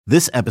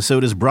This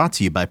episode is brought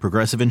to you by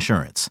Progressive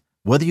Insurance.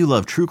 Whether you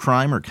love true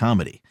crime or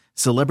comedy,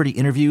 celebrity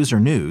interviews or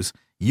news,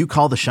 you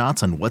call the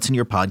shots on what's in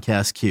your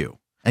podcast queue.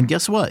 And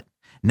guess what?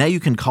 Now you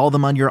can call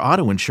them on your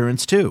auto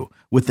insurance too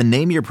with the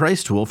Name Your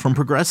Price tool from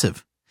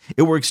Progressive.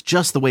 It works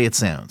just the way it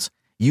sounds.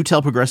 You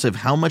tell Progressive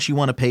how much you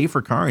want to pay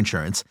for car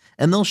insurance,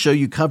 and they'll show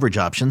you coverage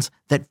options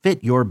that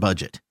fit your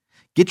budget.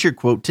 Get your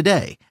quote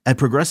today at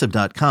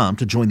Progressive.com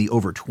to join the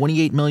over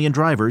 28 million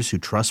drivers who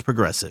trust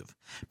Progressive.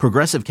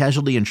 Progressive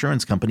Casualty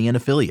Insurance Company and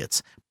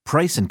Affiliates.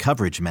 Price and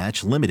coverage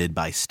match limited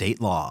by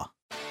state law.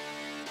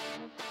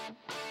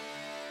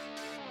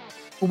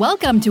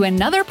 Welcome to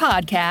another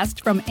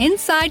podcast from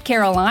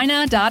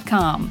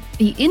InsideCarolina.com,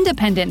 the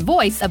independent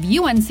voice of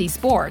UNC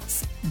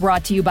Sports.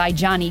 Brought to you by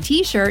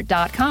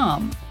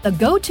JohnnyT-shirt.com, the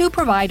go-to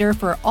provider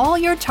for all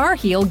your Tar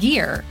Heel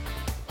gear.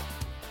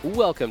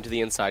 Welcome to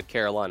the Inside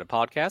Carolina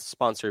podcast,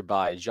 sponsored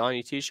by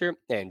Johnny T-shirt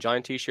and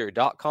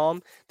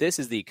JohnnyT-shirt.com. This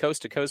is the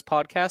Coast to Coast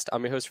podcast.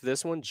 I'm your host for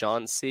this one,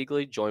 Jon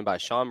Seiglie, joined by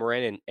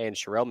Moran and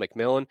Sherrell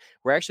McMillan.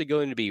 We're actually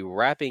going to be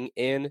wrapping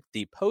in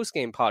the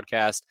post-game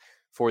podcast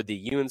for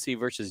the UNC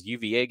versus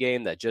UVA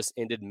game that just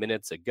ended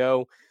minutes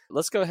ago.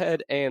 Let's go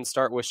ahead and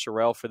start with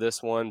Sherrell for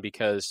this one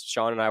because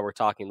Sean and I were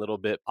talking a little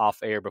bit off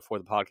air before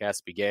the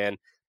podcast began.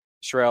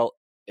 Sherrell,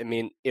 I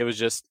mean, it was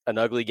just an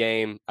ugly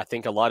game. I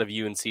think a lot of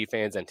UNC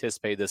fans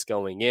anticipated this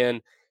going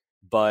in,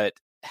 but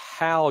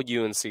how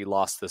UNC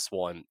lost this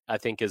one, I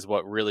think, is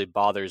what really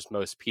bothers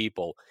most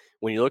people.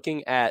 When you're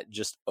looking at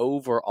just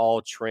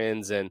overall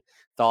trends and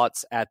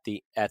thoughts at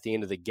the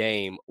end of the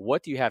game,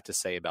 what do you have to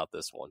say about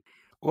this one?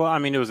 Well, I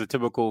mean, it was a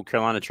typical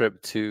Carolina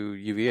trip to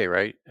UVA,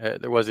 right?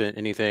 There wasn't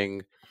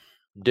anything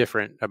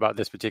different about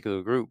this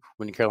particular group.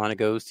 When Carolina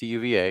goes to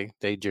UVA,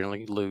 they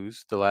generally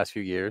lose the last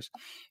few years.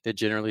 They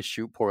generally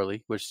shoot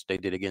poorly, which they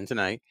did again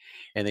tonight,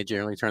 and they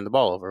generally turn the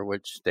ball over,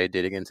 which they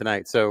did again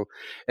tonight. So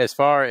as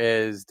far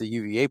as the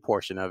UVA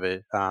portion of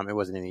it, it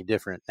wasn't any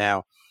different.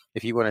 Now,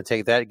 if you want to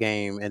take that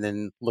game and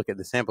then look at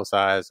the sample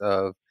size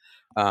of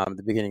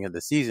the beginning of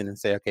the season and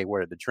say, okay,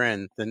 where are the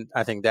trends? Then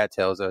I think that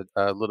tells a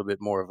little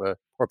bit more of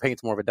or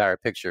paints more of a dire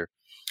picture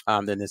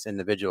than this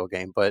individual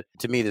game. But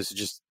to me, this is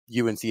just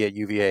UNC at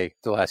UVA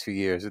the last few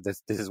years.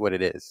 This is what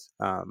it is.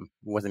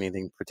 Wasn't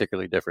anything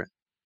particularly different.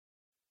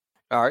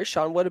 All right,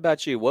 Sean, what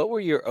about you? What were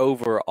your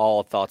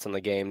overall thoughts on the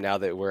game now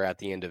that we're at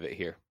the end of it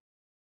here?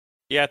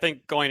 Yeah, I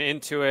think going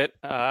into it,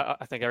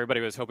 I think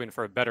everybody was hoping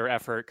for a better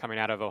effort coming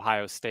out of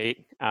Ohio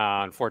State.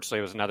 Unfortunately,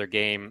 it was another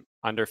game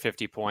under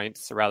 50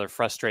 points, a rather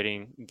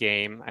frustrating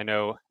game. I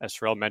know, as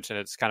Sherrell mentioned,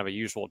 it's kind of a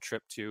usual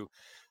trip to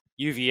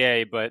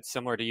UVA, but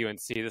similar to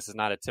UNC, this is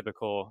not a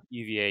typical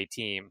UVA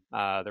team.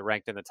 They're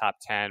ranked in the top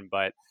 10,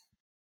 but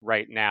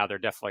right now they're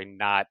definitely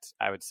not,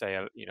 I would say,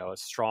 a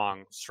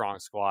strong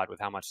squad with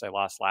how much they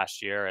lost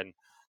last year. And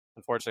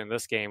unfortunately, in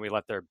this game, we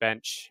let their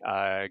bench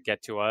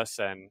get to us,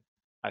 and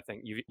I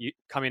think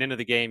coming into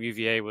the game,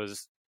 UVA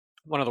was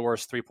one of the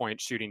worst three-point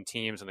shooting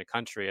teams in the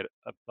country at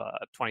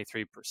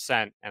 23%,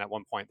 and at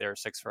one point they were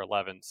 6 for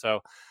 11. So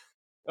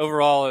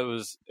overall, it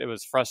was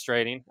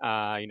frustrating.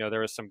 There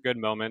were some good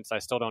moments. I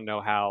still don't know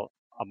how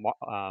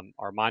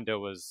Armando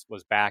was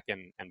back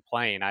and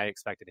playing. I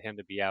expected him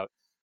to be out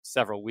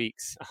several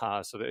weeks.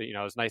 So that, it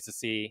was nice to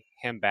see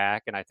him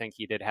back, and I think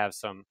he did have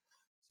some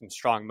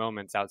strong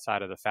moments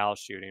outside of the foul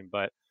shooting,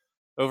 but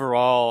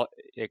overall,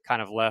 it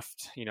kind of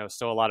left,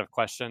 still a lot of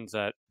questions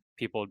that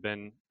people had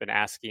been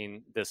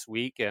asking this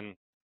week, and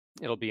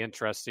it'll be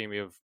interesting. We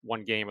have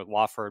one game with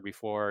Wofford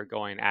before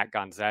going at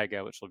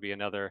Gonzaga, which will be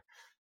another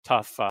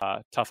tough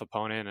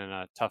opponent and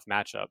a tough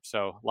matchup.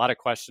 So a lot of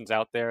questions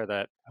out there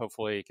that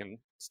hopefully can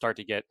start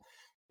to get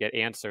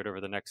answered over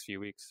the next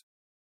few weeks.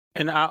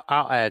 And I'll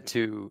add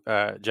to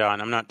John.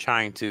 I'm not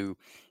trying to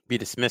be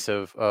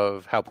dismissive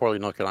of how poorly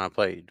North Carolina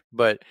played,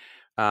 but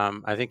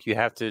I think you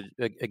have to,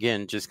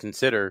 again, just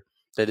consider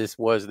that this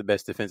was the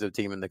best defensive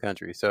team in the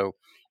country. So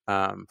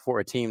for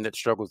a team that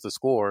struggles to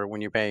score,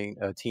 when you're playing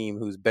a team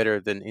who's better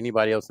than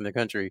anybody else in the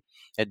country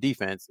at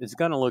defense, it's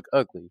going to look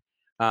ugly.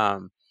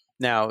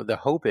 Now, the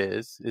hope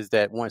is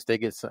that once they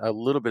get a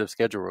little bit of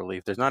schedule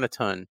relief, there's not a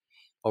ton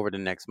over the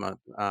next month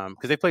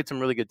because they played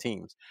some really good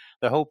teams.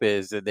 The hope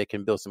is that they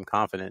can build some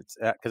confidence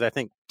because I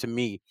think, to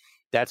me,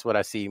 that's what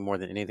I see more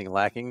than anything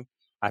lacking.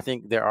 I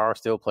think there are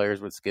still players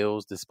with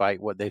skills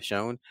despite what they've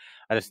shown.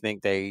 I just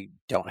think they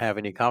don't have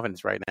any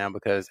confidence right now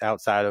because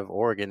outside of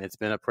Oregon, it's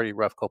been a pretty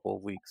rough couple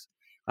of weeks.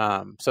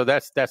 So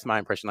that's my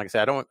impression. Like I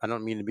said, I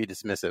don't mean to be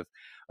dismissive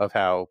of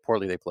how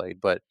poorly they played,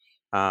 but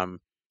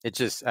it's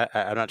just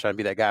I'm not trying to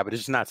be that guy, but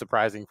it's just not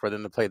surprising for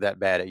them to play that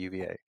bad at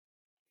UVA.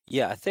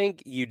 Yeah, I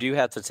think you do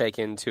have to take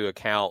into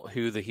account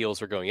who the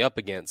Heels are going up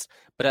against.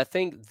 But I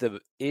think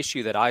the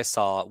issue that I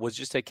saw was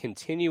just a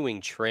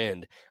continuing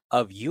trend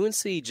of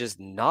UNC just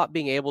not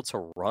being able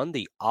to run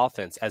the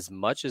offense as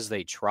much as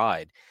they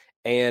tried.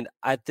 And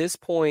at this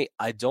point,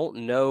 I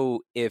don't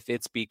know if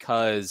it's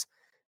because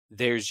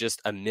there's just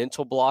a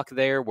mental block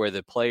there where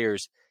the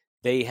players,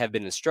 they have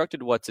been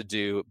instructed what to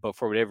do, but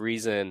for whatever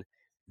reason,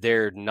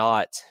 they're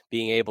not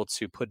being able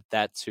to put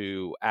that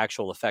to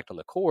actual effect on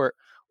the court,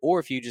 or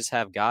if you just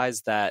have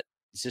guys that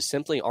just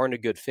simply aren't a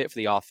good fit for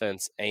the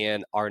offense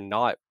and are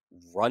not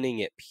running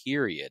it,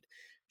 period.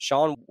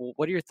 Sean,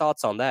 what are your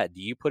thoughts on that?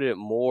 Do you put it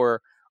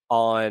more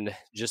on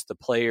just the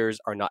players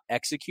are not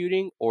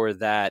executing, or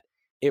that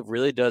it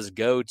really does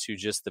go to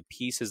just the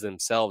pieces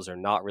themselves are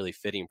not really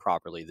fitting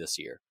properly this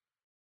year?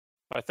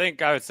 I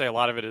think I would say a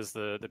lot of it is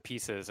the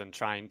pieces and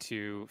trying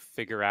to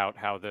figure out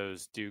how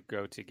those do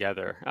go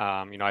together.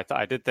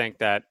 I did think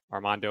that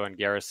Armando and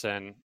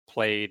Garrison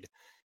played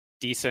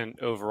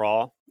decent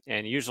overall.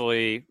 And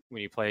usually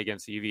when you play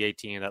against a UVA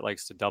team that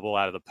likes to double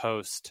out of the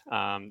post,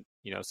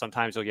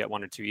 sometimes you'll get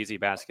one or two easy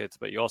baskets,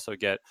 but you also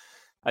get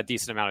a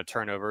decent amount of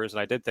turnovers.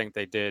 And I did think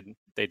they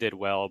did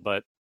well,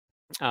 but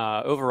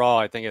overall,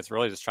 I think it's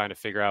really just trying to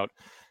figure out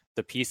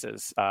the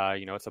pieces.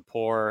 It's a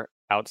poor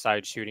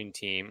outside shooting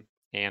team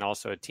and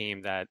also a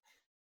team that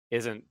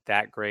isn't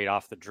that great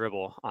off the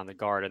dribble on the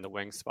guard and the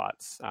wing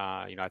spots.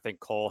 I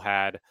think Cole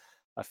had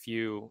a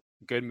few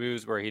good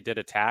moves where he did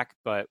attack,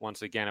 but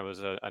once again, it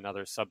was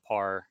another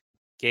subpar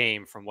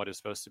game from what is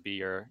supposed to be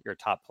your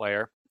top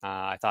player.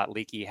 I thought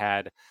Leaky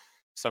had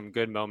some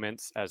good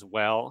moments as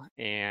well,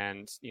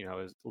 and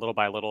little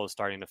by little is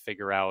starting to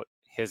figure out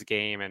his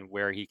game and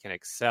where he can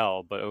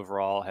excel, but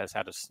overall has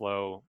had a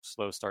slow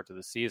start to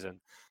the season.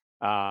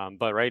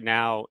 But right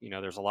now,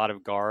 there's a lot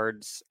of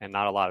guards and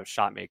not a lot of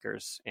shot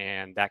makers,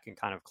 and that can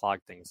kind of clog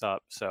things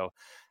up. So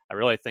I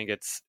really think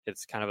it's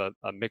kind of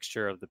a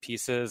mixture of the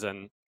pieces,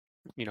 and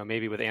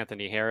maybe with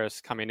Anthony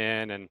Harris coming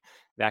in, and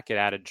that could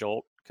add a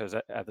jolt, because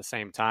at the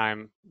same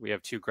time we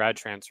have two grad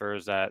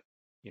transfers that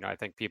I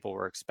think people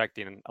were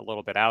expecting a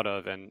little bit out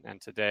of,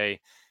 and today,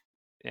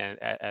 and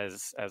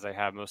as I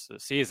have most of the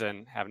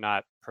season, have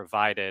not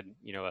provided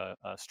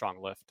a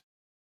strong lift.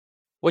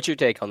 What's your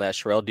take on that,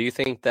 Sherrell? Do you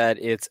think that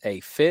it's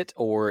a fit,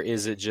 or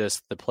is it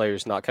just the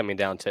players not coming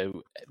down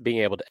to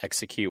being able to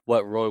execute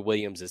what Roy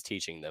Williams is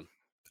teaching them?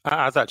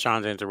 I thought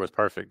Sean's answer was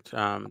perfect.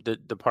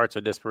 The parts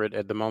are disparate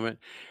at the moment,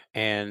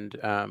 and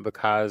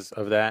because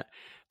of that,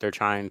 they're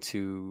trying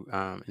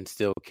to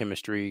instill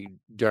chemistry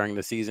during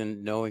the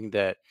season, knowing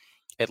that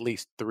at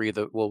least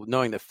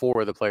knowing that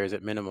 4 of the players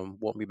at minimum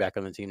won't be back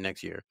on the team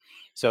next year.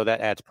 So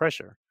that adds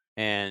pressure,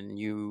 and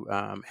you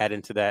add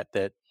into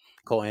that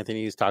Cole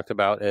Anthony is talked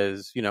about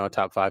as a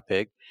top 5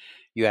 pick.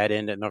 You add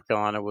in that North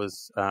Carolina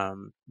was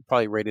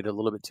probably rated a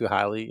little bit too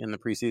highly in the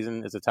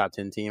preseason as a top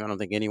 10 team. I don't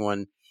think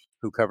anyone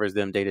who covers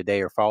them day to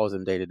day or follows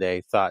them day to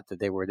day thought that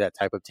they were that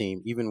type of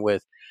team, even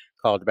with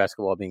college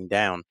basketball being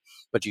down.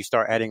 But you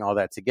start adding all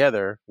that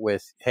together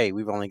with, hey,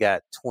 we've only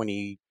got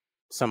 20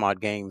 some odd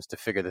games to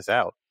figure this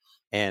out.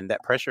 And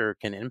that pressure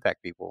can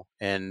impact people.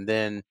 And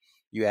then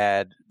you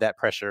add that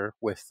pressure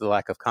with the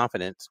lack of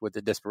confidence with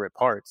the disparate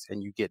parts,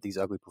 and you get these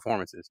ugly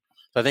performances.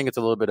 So I think it's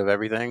a little bit of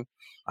everything,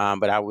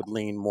 but I would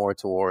lean more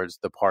towards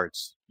the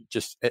parts.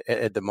 Just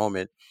at the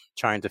moment,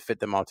 trying to fit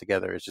them all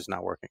together is just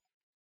not working.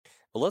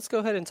 Well, let's go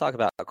ahead and talk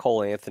about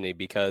Cole Anthony,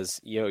 because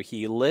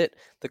he lit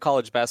the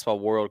college basketball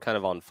world kind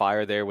of on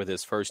fire there with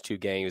his first 2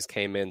 games,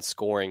 came in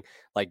scoring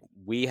like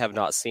we have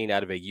not seen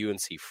out of a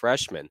UNC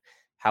freshman.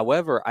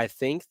 However, I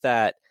think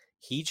that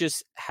he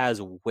just has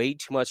way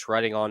too much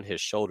riding on his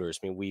shoulders.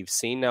 I mean, we've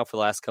seen now for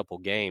the last couple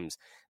games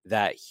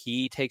that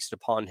he takes it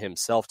upon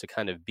himself to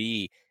kind of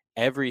be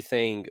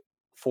everything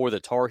for the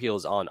Tar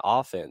Heels on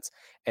offense.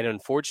 And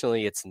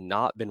unfortunately, it's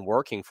not been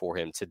working for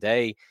him.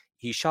 Today,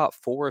 he shot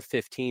 4 of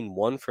 15,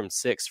 1 from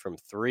 6 from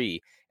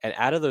 3. And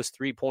out of those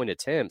 3-point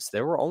attempts,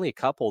 there were only a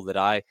couple that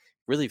I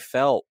really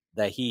felt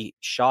that he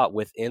shot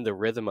within the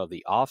rhythm of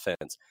the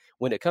offense.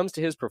 When it comes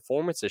to his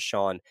performances,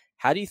 Sean,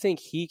 how do you think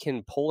he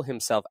can pull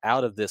himself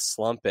out of this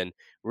slump and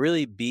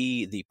really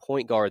be the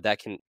point guard that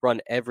can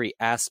run every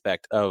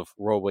aspect of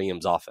Roy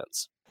Williams'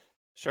 offense?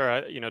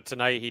 Sure.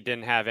 Tonight he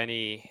didn't have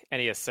any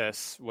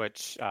assists,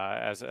 which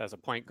as a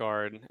point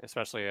guard,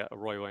 especially a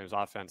Roy Williams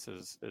offense,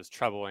 is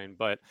troubling.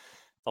 But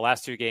the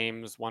last 2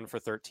 games, 1 for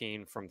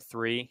 13 from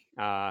 3,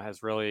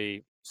 has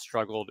really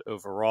struggled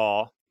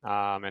overall,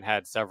 and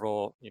had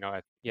several.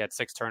 He had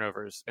 6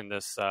 turnovers in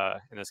this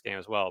game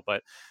as well.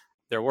 But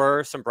there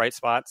were some bright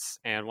spots,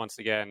 and once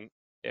again,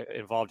 it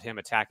involved him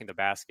attacking the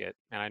basket.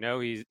 And I know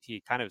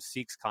he kind of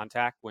seeks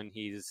contact when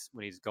he's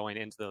going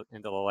into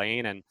the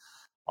lane, and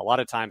a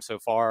lot of times so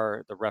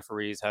far the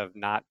referees have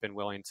not been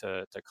willing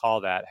to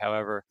call that.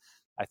 However,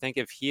 I think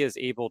if he is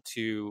able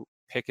to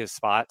pick his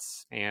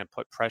spots and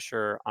put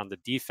pressure on the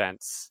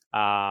defense,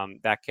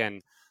 that can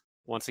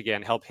once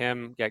again help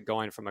him get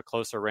going from a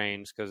closer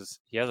range, because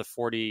he has a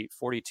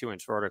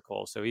 42-inch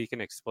vertical, so he can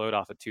explode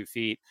off of 2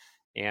 feet.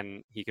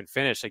 And he can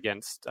finish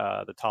against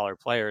the taller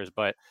players,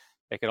 but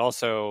it could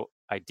also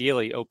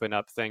ideally open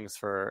up things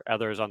for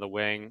others on the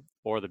wing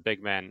or the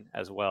big men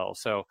as well.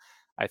 So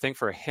I think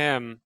for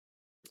him,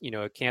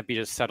 it can't be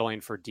just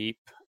settling for deep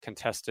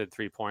contested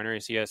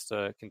 3-pointers. He has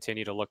to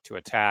continue to look to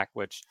attack,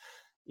 which,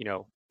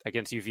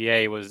 against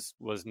UVA was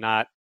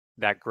not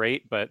that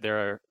great, but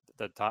they're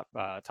the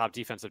top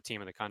defensive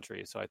team in the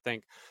country. So I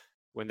think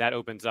when that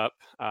opens up,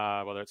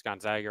 whether it's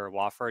Gonzaga or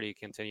Wofford, he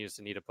continues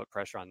to need to put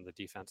pressure on the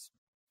defense.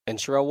 And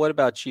Sherrell, what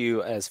about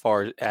you as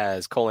far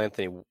as Cole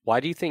Anthony? Why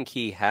do you think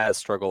he has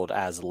struggled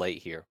as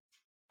late here?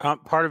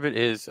 Part of it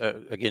is,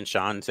 again,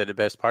 Sean said it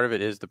best. Part of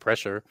it is the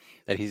pressure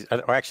that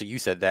or actually you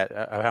said that,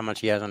 how much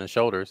he has on his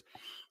shoulders.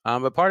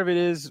 But part of it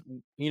is,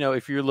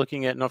 if you're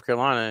looking at North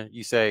Carolina,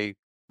 you say,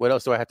 what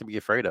else do I have to be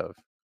afraid of?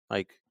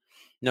 Like,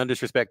 no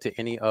disrespect to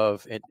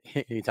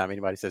anytime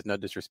anybody says no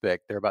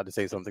disrespect, they're about to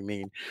say something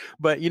mean.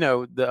 But,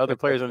 the other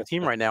players on the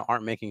team right now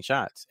aren't making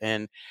shots.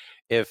 And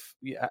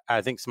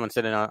I think someone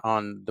said it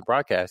on the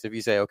broadcast, if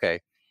you say,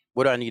 okay,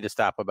 what do I need to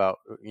stop about,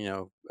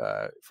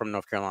 from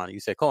North Carolina?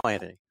 You say Cole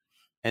Anthony.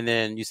 And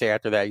then you say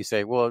after that, you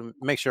say, well,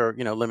 make sure,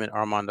 limit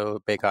Armando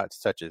Bacot's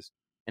touches.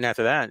 And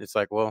after that, it's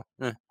like, well,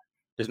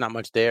 there's not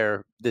much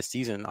there this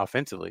season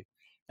offensively.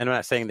 And I'm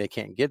not saying they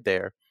can't get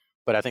there,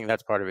 but I think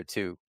that's part of it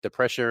too. The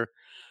pressure,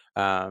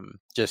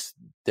 just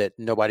that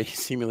nobody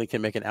seemingly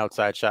can make an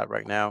outside shot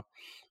right now.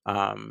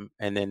 And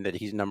then that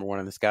he's number one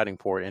in the scouting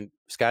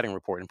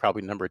report and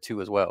probably number two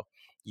as well.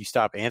 You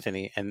stop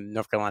Anthony and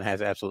North Carolina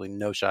has absolutely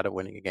no shot at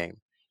winning a game.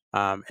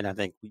 And I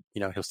think,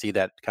 he'll see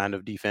that kind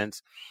of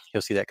defense.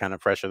 He'll see that kind of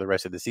pressure the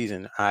rest of the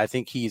season. I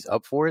think he's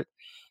up for it.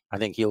 I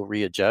think he'll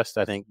readjust.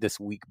 I think this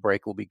week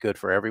break will be good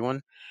for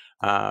everyone.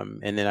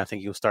 And then I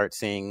think you'll start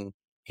seeing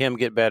him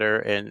get better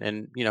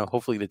and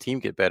hopefully the team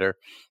get better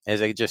as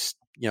they just,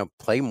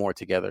 play more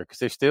together because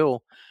they're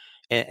still,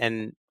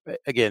 and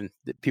again,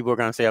 people are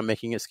going to say I'm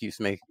making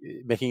excuses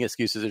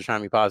or trying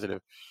to be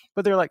positive,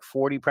 but they're like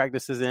 40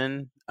 practices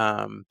in.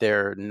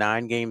 They're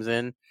 9 games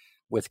in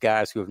with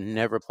guys who have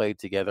never played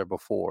together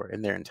before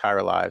in their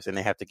entire lives, and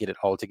they have to get it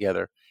all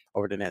together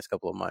over the next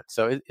couple of months.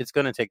 So it's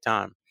going to take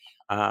time.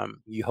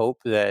 You hope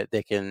that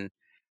they can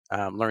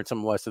learn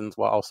some lessons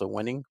while also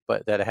winning,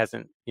 but that it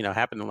hasn't,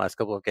 happened in the last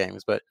couple of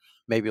games, but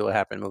maybe it'll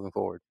happen moving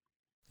forward.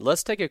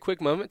 Let's take a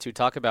quick moment to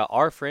talk about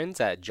our friends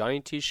at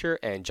Johnny T-Shirt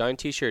and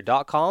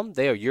JohnnyT-Shirt.com.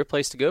 They are your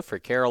place to go for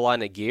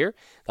Carolina gear.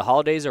 The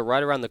holidays are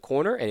right around the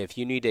corner, and if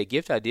you need a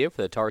gift idea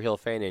for the Tar Heel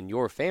fan in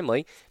your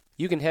family,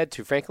 you can head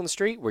to Franklin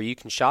Street where you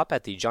can shop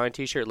at the Johnny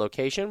T-Shirt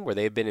location where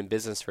they've been in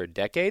business for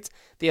decades.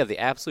 They have the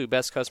absolute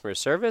best customer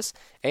service,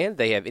 and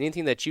they have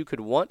anything that you could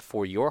want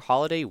for your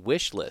holiday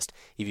wish list.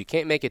 If you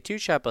can't make it to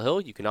Chapel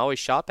Hill, you can always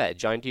shop at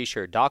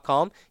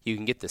JohnnyT-Shirt.com. You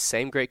can get the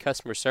same great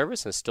customer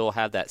service and still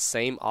have that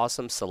same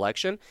awesome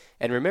selection.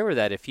 And remember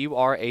that if you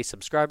are a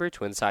subscriber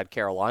to Inside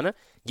Carolina,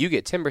 you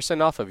get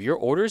 10% off of your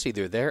orders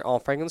either there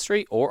on Franklin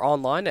Street or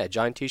online at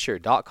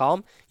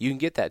JohnnyT-Shirt.com. You can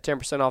get that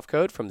 10% off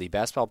code from the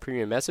Basketball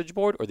Premium Message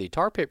Board or the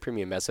Tar Pit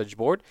Premium Message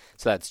Board.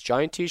 So that's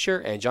Johnny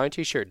T-Shirt and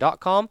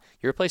JohnnyT-Shirt.com,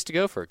 your place to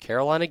go for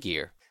Carolina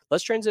gear.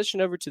 Let's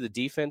transition over to the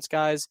defense,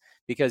 guys,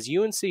 because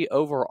UNC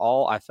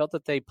overall, I felt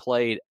that they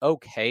played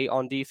okay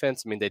on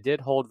defense. I mean, they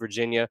did hold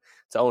Virginia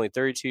to only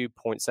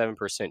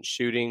 32.7%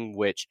 shooting,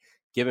 which,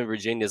 given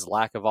Virginia's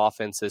lack of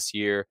offense this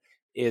year,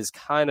 is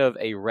kind of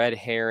a red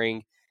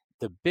herring.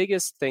 The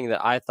biggest thing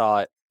that I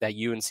thought that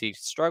UNC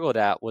struggled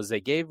at was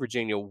they gave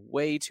Virginia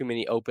way too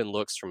many open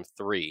looks from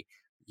 3.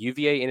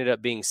 UVA ended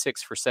up being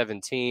 6 for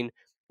 17.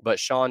 But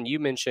Sean, you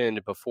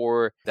mentioned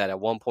before that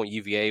at one point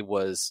UVA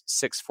was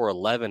 6 for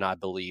 11, I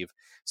believe.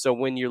 So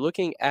when you're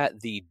looking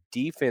at the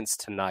defense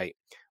tonight,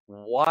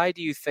 why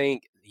do you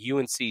think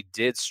UNC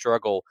did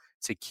struggle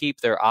to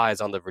keep their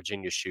eyes on the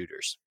Virginia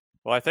shooters?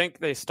 Well, I think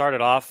they started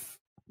off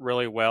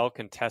really well,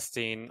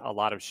 contesting a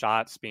lot of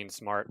shots, being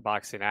smart,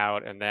 boxing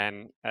out. And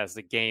then as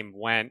the game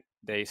went,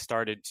 they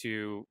started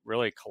to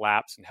really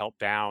collapse and help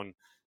down,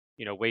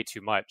 way too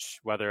much,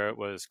 whether it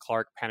was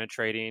Clark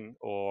penetrating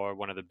or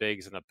one of the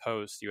bigs in the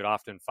post. You would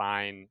often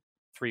find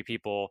 3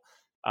 people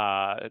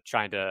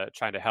trying to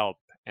help.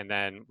 And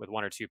then with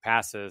 1 or 2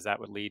 passes, that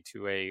would lead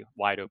to a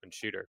wide open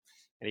shooter.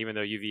 And even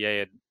though UVA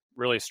had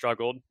really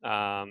struggled,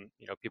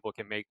 people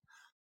can make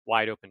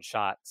wide open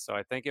shots. So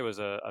I think it was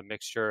a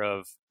mixture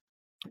of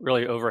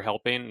really over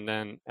helping. And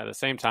then at the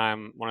same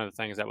time, one of the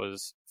things that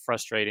was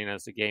frustrating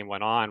as the game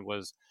went on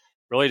was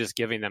really just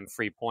giving them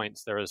free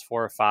points. There was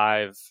 4 or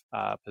 5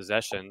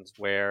 possessions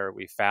where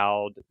we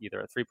fouled either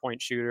a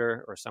 3-point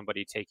shooter or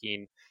somebody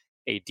taking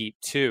a deep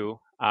 2.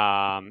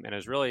 And it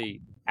was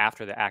really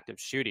after the active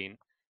shooting.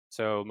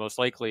 So most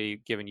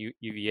likely, given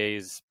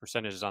UVA's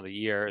percentages on the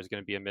year, is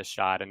going to be a missed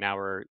shot. And now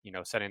we're,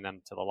 setting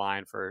them to the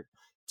line for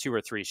 2 or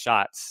 3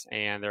 shots.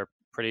 And they're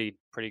pretty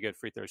good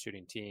free throw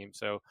shooting team.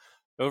 So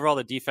overall,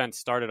 the defense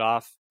started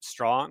off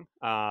strong,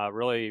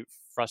 really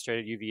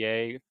frustrated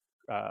UVA,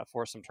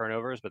 forced some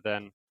turnovers, but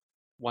then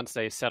once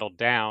they settled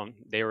down,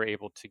 they were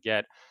able to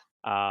get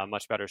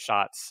much better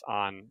shots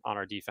on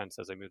our defense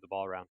as they moved the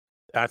ball around.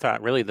 I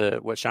thought really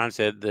what Sean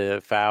said,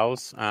 the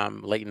fouls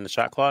late in the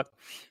shot clock,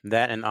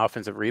 that and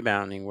offensive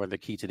rebounding were the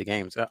key to the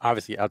games.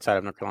 Obviously, outside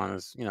of North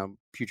Carolina's,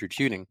 putrid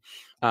shooting,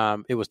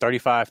 it was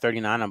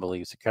 35-39, I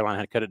believe. So Carolina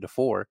had cut it to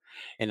 4,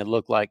 and it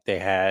looked like they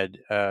had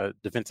a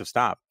defensive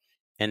stop.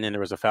 And then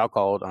there was a foul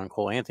called on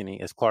Cole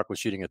Anthony as Clark was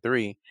shooting a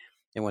 3.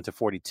 and went to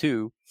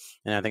 42.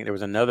 And I think there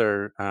was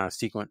another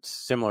sequence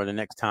similar the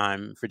next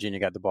time Virginia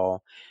got the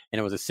ball, and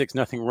it was a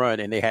 6-0 run,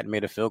 and they hadn't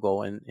made a field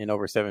goal in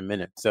over 7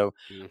 minutes. So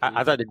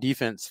I thought the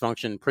defense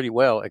functioned pretty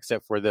well,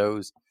 except for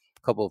those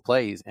couple of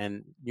plays.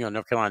 And,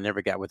 North Carolina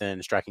never got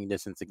within striking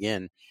distance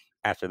again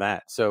after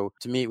that. So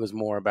to me, it was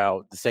more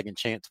about the second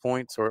chance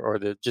points or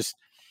the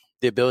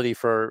ability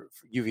for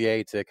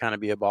UVA to kind of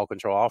be a ball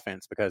control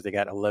offense, because they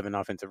got 11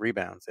 offensive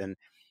rebounds. And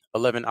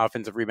 11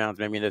 offensive rebounds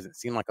maybe doesn't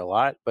seem like a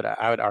lot, but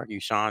I would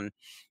argue, Sean,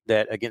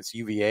 that against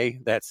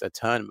UVA, that's a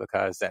ton,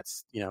 because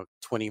that's,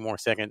 20 more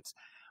seconds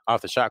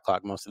off the shot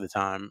clock most of the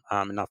time,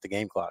 and off the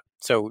game clock.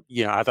 So,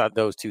 I thought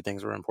those two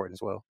things were important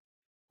as well.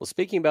 Well,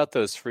 speaking about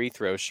those free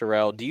throws,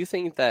 Sherrell, do you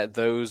think that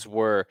those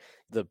were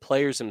the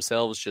players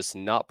themselves just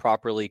not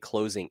properly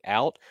closing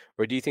out,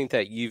 or do you think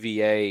that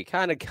UVA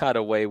kind of got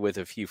away with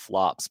a few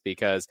flops?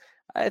 Because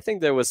I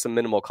think there was some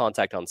minimal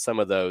contact on some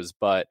of those,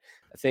 but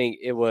I think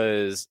it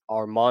was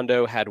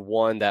Armando had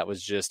one that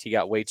was just, he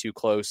got way too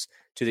close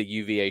to the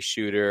UVA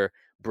shooter.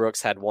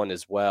 Brooks had one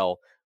as well.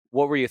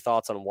 What were your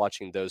thoughts on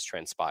watching those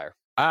transpire?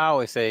 I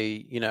always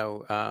say,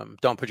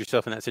 don't put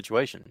yourself in that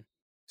situation.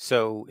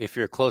 So if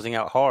you're closing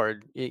out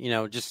hard,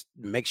 just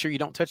make sure you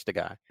don't touch the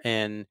guy.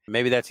 And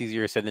maybe that's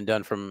easier said than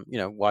done from,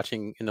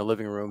 watching in the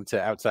living room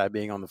to outside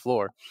being on the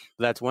floor.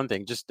 But that's one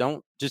thing. Just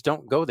don't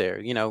go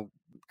there,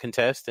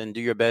 contest and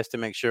do your best to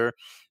make sure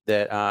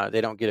that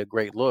they don't get a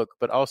great look,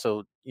 but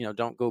also,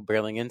 don't go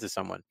barreling into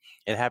someone.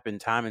 It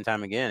happened time and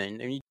time again.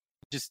 And you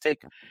just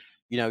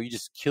you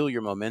just kill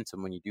your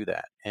momentum when you do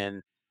that.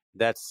 And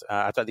that's,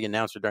 I thought the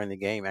announcer during the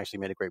game actually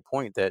made a great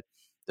point that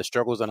the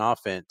struggles on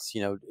offense,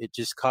 it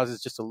just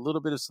causes just a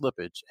little bit of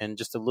slippage, and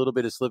just a little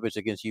bit of slippage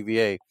against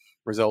UVA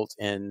results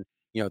in,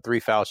 3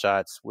 foul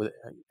shots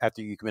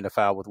after you commit a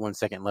foul with 1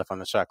 second left on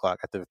the shot clock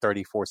after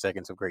 34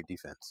 seconds of great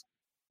defense.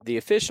 The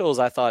officials,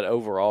 I thought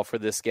overall for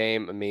this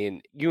game, I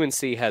mean,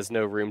 UNC has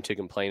no room to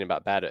complain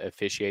about bad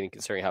officiating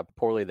considering how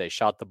poorly they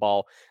shot the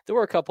ball. There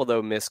were a couple,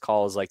 though, missed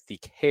calls, like the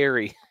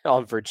carry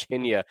on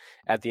Virginia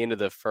at the end of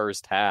the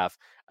first half.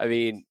 I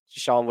mean,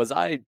 Sean, was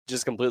I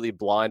just completely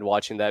blind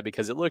watching that?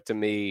 Because it looked to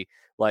me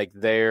like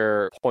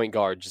their point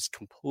guard just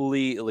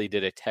completely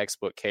did a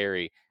textbook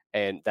carry,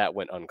 and that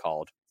went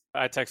uncalled.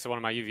 I texted one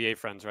of my UVA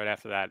friends right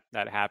after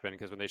that happened,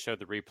 because when they showed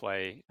the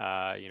replay,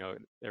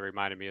 it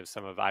reminded me of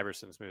some of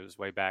Iverson's moves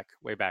way back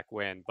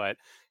when. But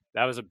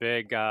that was a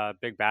big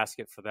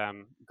basket for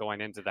them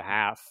going into the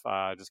half,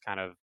 just kind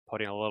of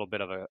putting a little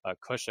bit of a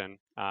cushion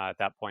at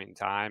that point in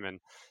time. And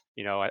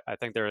I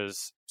think there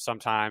was some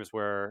times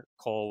where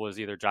Cole was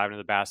either driving to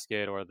the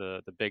basket or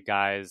the big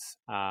guys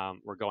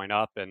were going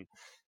up, and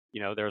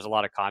there was a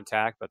lot of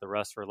contact, but the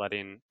rest were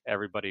letting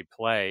everybody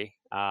play.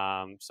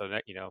 So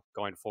that,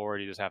 going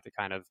forward, you just have to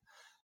kind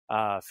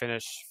of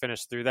finish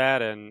through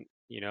that. And,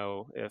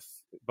 if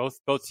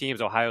both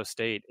teams, Ohio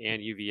State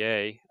and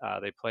UVA,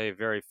 they play a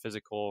very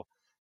physical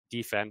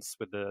defense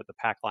with the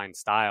pack line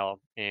style.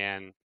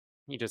 And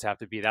you just have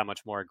to be that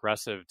much more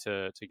aggressive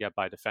to get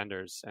by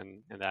defenders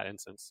in that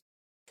instance.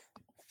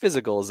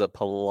 Physical is a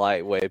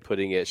polite way of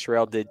putting it.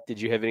 Sherrell,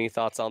 did you have any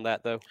thoughts on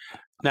that, though?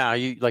 No,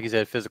 like you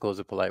said, physical is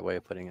a polite way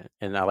of putting it,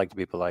 and I like to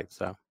be polite,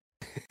 so.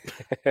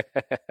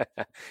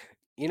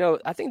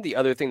 I think the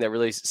other thing that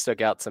really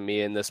stuck out to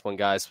me in this one,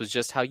 guys, was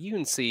just how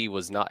UNC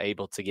was not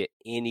able to get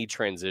any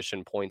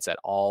transition points at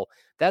all.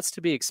 That's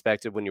to be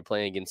expected when you're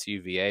playing against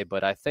UVA,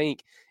 but I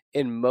think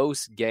in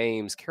most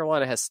games,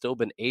 Carolina has still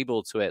been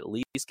able to at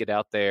least get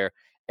out there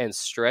and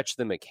stretch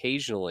them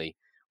occasionally.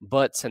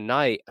 But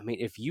tonight, I mean,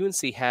 if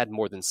UNC had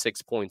more than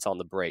 6 points on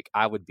the break,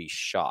 I would be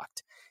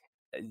shocked.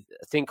 I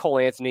think Cole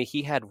Anthony,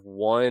 he had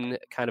one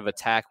kind of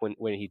attack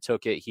when he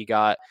took it. He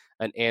got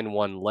an and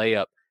one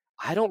layup.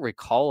 I don't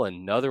recall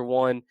another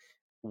one.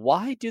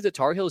 Why do the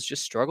Tar Heels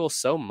just struggle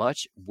so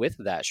much with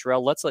that?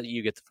 Sherrell, let's let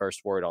you get the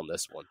first word on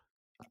this one.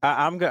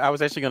 I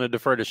was actually going to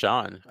defer to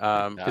Sean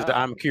because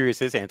I'm curious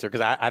his answer,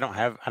 because I don't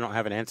have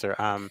an answer.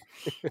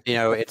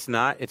 It's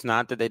not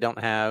that they don't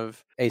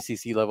have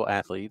ACC level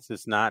athletes.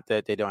 It's not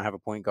that they don't have a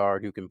point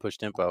guard who can push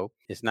tempo.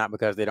 It's not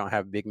because they don't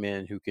have big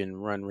men who can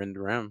run rim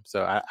to rim.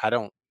 So I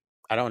don't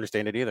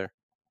understand it either.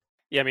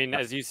 Yeah, I mean,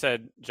 as you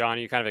said, John,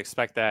 you kind of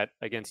expect that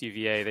against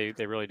UVA.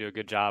 They really do a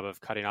good job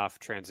of cutting off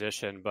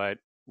transition, but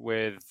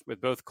with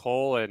both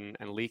Cole and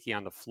Leakey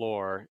on the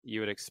floor, you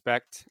would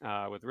expect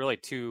with really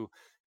two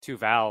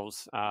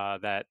valves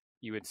that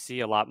you would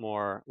see a lot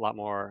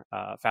more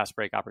fast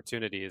break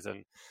opportunities.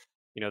 And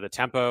the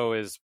tempo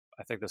is,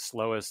 I think, the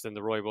slowest in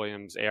the Roy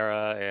Williams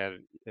era,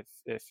 and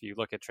if you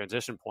look at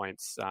transition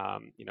points,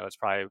 it's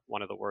probably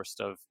one of the worst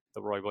of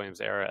the Roy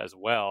Williams era as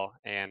well.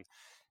 And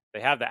they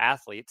have the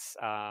athletes,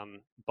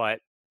 but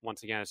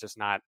once again, it's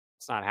not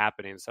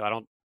happening. So I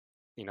don't,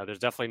 there's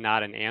definitely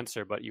not an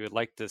answer, but you would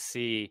like to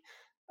see,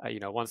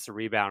 once the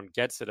rebound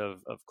gets it,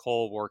 of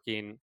Cole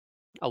working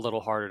a little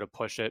harder to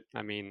push it.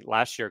 I mean,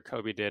 last year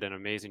Kobe did an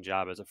amazing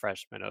job as a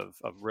freshman of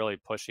really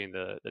pushing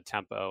the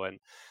tempo, and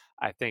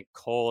I think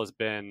Cole has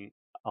been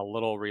a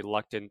little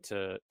reluctant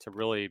to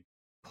really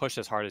push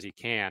as hard as he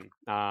can.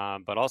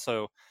 But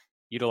also,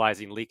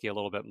 utilizing Leakey a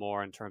little bit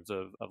more in terms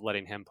of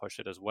letting him push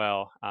it as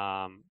well.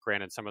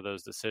 Granted, some of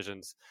those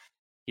decisions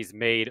he's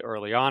made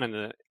early on in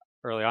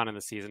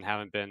the season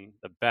haven't been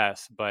the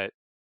best, but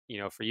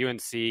for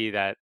UNC,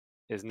 that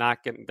is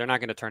they're not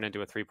going to turn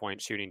into a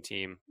 3-point shooting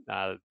team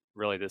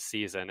really this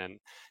season, and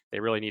they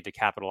really need to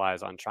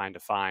capitalize on trying to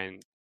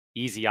find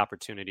easy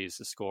opportunities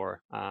to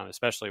score,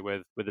 especially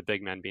with the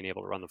big men being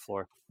able to run the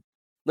floor.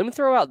 Let me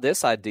throw out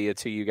this idea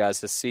to you guys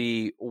to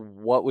see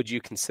what would you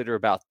consider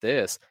about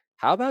this.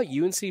 How about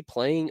UNC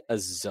playing a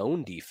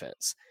zone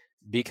defense?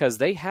 Because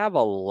they have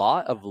a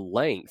lot of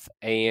length,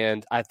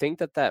 and I think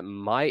that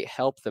might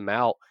help them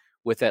out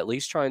with at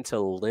least trying to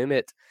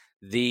limit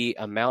the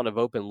amount of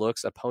open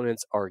looks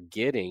opponents are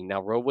getting.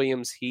 Now, Roe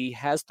Williams, he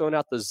has thrown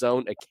out the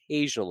zone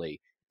occasionally,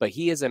 but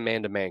he is a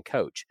man-to-man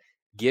coach.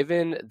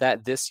 Given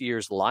that this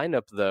year's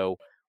lineup, though,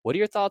 what are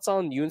your thoughts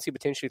on UNC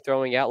potentially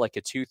throwing out like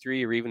a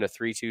 2-3 or even a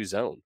 3-2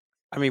 zone?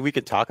 I mean, we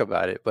could talk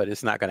about it, but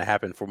it's not going to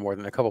happen for more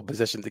than a couple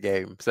possessions a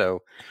game.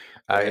 So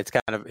it's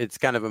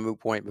kind of a moot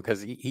point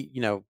because he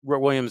Roy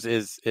Williams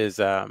is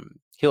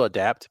he'll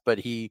adapt, but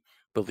he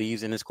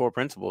believes in his core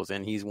principles,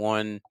 and he's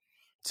won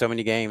so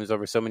many games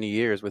over so many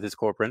years with his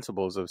core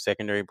principles of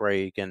secondary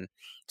break and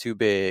two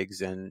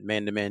bigs and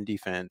man-to-man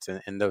defense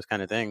and those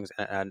kind of things.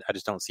 And I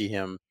just don't see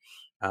him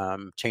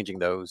changing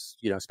those,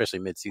 especially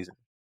mid-season.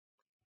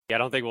 Yeah, I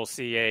don't think we'll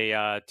see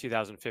a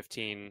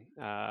 2015,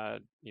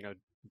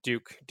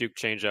 Duke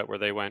changeup where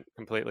they went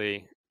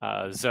completely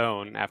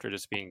zone after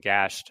just being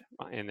gashed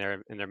in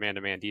their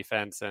man-to-man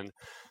defense. And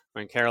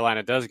when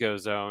Carolina does go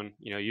zone,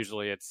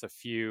 usually it's a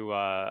few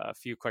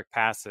quick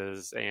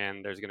passes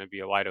and there's going to be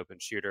a wide open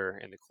shooter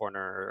in the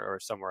corner or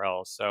somewhere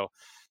else. So,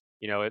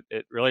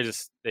 it really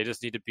they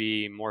just need to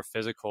be more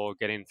physical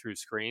getting through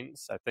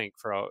screens. I think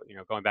for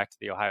going back to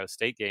the Ohio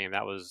State game,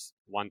 that was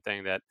one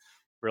thing that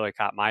really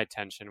caught my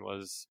attention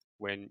was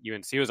when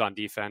UNC was on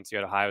defense, you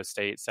had Ohio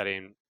State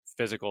setting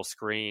physical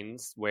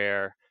screens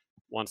where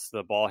once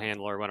the ball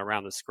handler went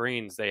around the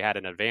screens, they had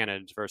an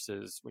advantage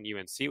versus when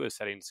UNC was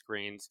setting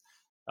screens,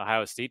 the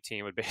Ohio State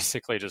team would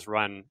basically just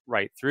run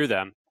right through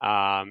them,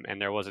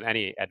 and there wasn't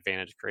any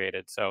advantage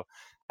created. So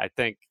I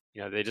think,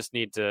 they just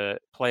need to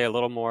play a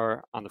little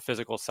more on the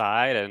physical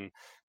side and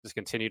just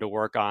continue to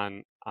work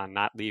on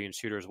not leaving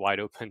shooters wide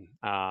open,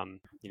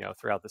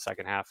 throughout the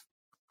second half.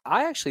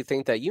 I actually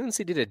think that UNC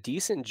did a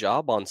decent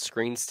job on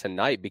screens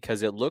tonight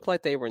because it looked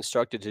like they were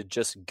instructed to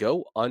just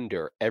go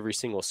under every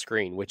single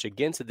screen, which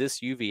against this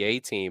UVA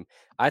team,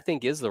 I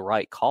think is the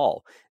right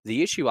call.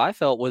 The issue I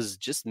felt was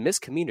just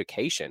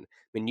miscommunication. I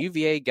mean,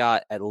 UVA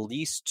got at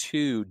least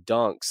 2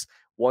 dunks,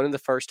 one in the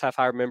first half,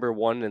 I remember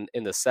one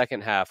in the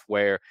second half,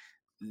 where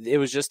it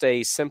was just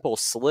a simple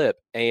slip.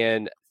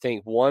 And I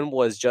think one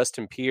was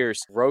Justin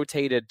Pierce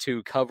rotated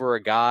to cover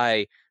a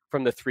guy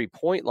from the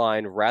 3-point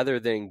line rather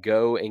than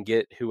go and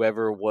get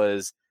whoever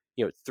was,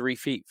 3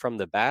 feet from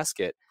the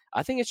basket.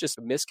 I think it's just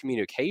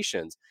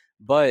miscommunications.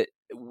 But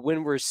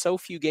when we're so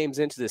few games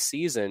into the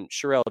season,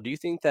 Sherrell, do you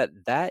think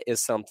that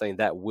is something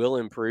that will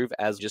improve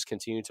as we just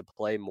continue to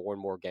play more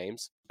and more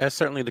games? That's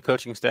certainly the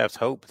coaching staff's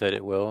hope that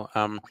it will.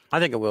 I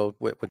think it will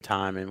with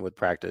time and with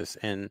practice.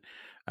 And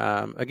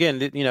again,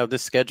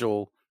 this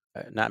schedule,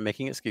 not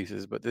making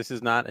excuses, but this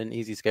is not an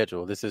easy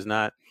schedule. This is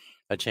not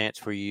a chance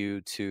for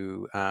you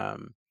to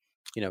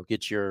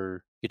get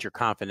your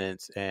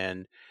confidence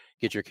and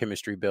get your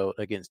chemistry built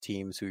against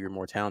teams who you're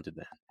more talented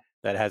than.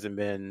 That hasn't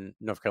been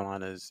North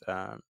Carolina's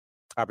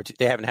opportunity.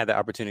 They haven't had that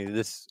opportunity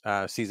this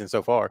season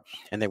so far,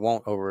 and they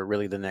won't over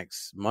really the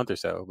next month or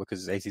so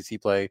because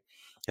ACC play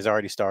has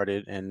already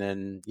started, and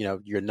then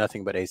you're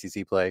nothing but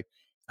ACC play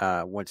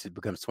once it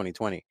becomes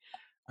 2020.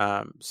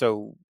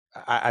 So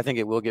I think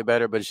it will get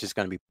better, but it's just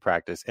going to be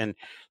practice. And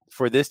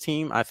for this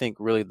team, I think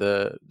really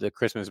the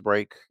Christmas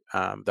break,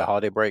 the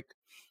holiday break,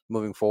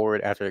 moving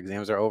forward after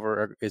exams are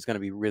over is going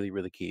to be really,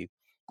 really key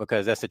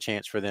because that's a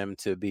chance for them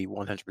to be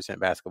 100%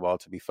 basketball,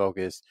 to be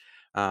focused,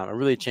 a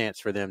really chance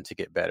for them to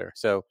get better.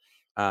 So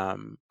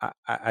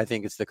I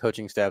think it's the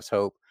coaching staff's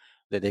hope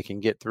that they can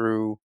get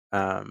through,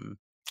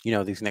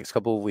 these next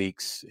couple of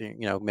weeks,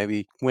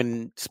 maybe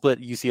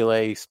split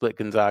UCLA, split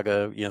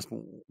Gonzaga,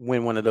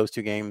 win one of those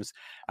 2 games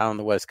out on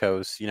the West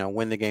Coast,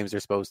 win the games they're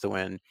supposed to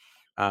win,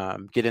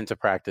 get into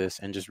practice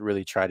and just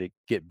really try to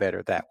get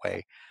better that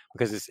way.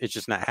 Because it's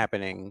just not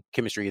happening.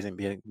 Chemistry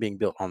isn't being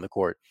built on the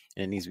court,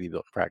 and it needs to be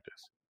built in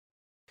practice.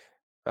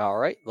 All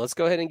right, let's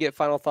go ahead and get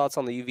final thoughts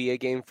on the UVA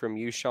game from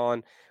you,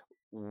 Sean.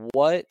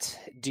 What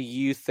do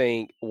you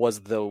think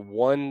was the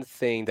one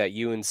thing that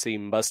UNC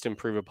must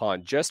improve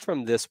upon just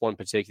from this one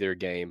particular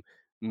game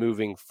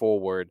moving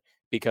forward?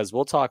 Because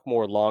we'll talk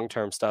more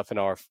long-term stuff in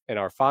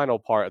our final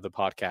part of the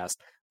podcast.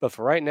 But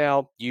for right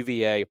now,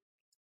 UVA,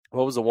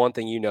 what was the one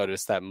thing you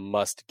noticed that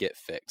must get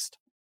fixed?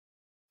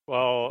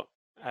 Well,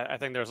 I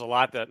think there's a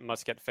lot that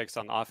must get fixed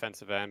on the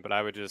offensive end, but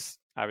I would just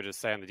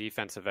say on the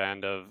defensive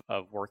end of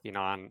working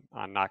on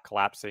not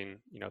collapsing,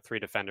 3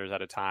 defenders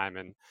at a time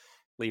and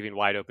leaving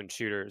wide open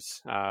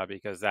shooters,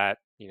 because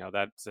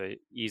that's a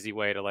easy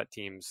way to let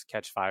teams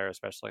catch fire,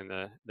 especially in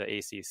the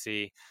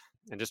ACC.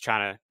 And just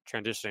trying to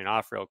transitioning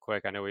off real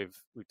quick. I know we've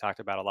talked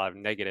about a lot of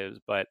negatives,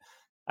 but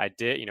I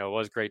did, it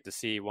was great to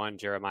see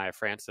Jeremiah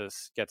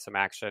Francis get some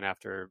action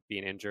after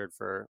being injured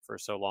for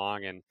so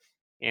long, and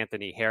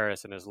Anthony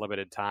Harris in his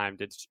limited time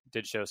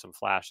did show some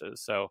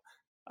flashes. So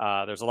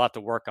there's a lot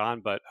to work on,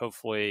 but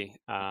hopefully,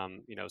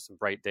 some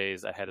bright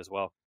days ahead as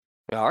well.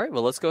 All right,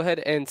 well, let's go ahead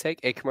and take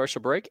a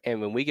commercial break.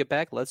 And when we get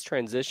back, let's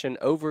transition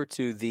over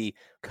to the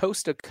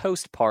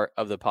coast-to-coast part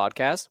of the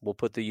podcast. We'll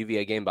put the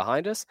UVA game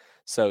behind us.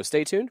 So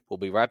stay tuned. We'll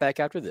be right back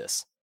after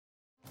this.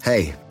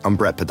 Hey, I'm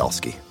Brett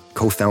Podolsky,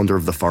 co-founder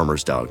of The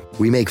Farmer's Dog.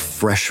 We make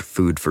fresh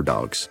food for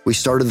dogs. We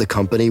started the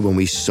company when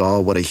we saw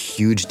what a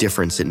huge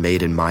difference it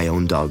made in my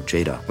own dog,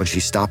 Jada, when she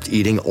stopped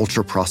eating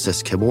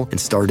ultra-processed kibble and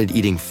started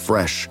eating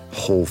fresh,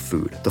 whole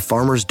food. The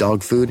Farmer's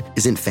Dog food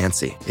isn't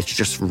fancy. It's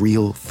just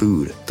real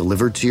food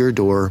delivered to your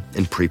door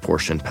in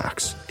pre-portioned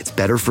packs. It's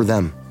better for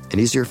them and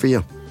easier for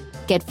you.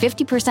 Get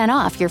 50%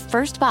 off your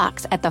first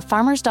box at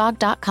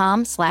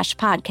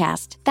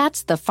thefarmersdog.com/podcast.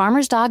 That's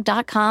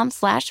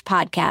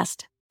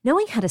thefarmersdog.com/podcast.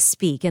 Knowing how to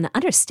speak and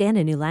understand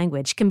a new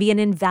language can be an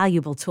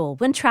invaluable tool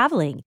when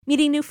traveling,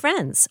 meeting new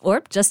friends,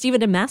 or just even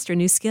to master a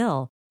new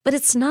skill. But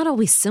it's not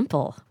always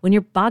simple when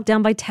you're bogged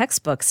down by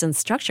textbooks and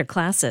structured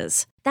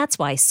classes. That's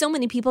why so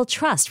many people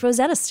trust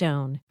Rosetta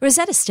Stone.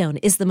 Rosetta Stone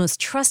is the most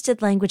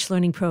trusted language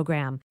learning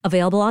program,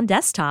 available on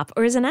desktop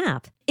or as an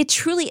app. It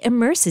truly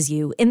immerses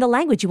you in the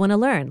language you want to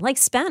learn, like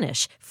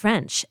Spanish,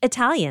 French,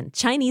 Italian,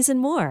 Chinese, and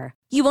more.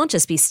 You won't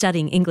just be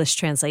studying English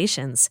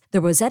translations.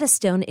 The Rosetta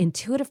Stone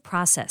intuitive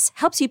process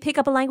helps you pick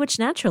up a language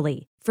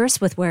naturally, first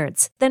with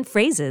words, then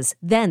phrases,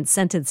 then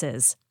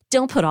sentences.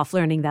 Don't put off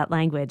learning that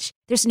language.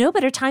 There's no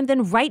better time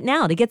than right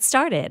now to get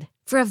started.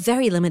 For a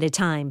very limited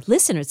time,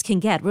 listeners can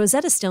get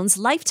Rosetta Stone's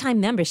lifetime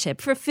membership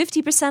for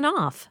 50%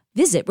 off.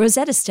 Visit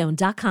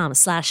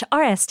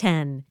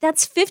rosettastone.com/rs10.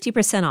 That's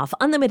 50% off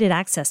unlimited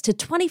access to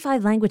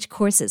 25 language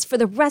courses for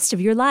the rest of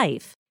your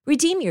life.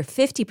 Redeem your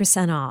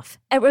 50% off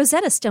at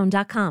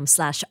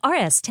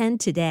rosettastone.com/rs10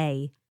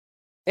 today.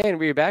 And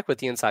we're back with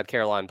the Inside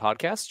Carolina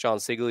podcast. Jon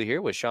Seiglie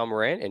here with Sean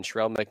Moran and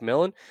Sherrell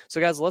McMillan.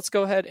 So, guys, let's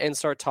go ahead and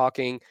start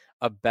talking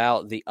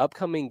about the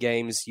upcoming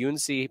games.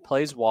 UNC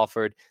plays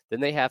Wofford,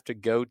 then they have to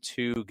go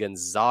to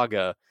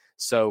Gonzaga.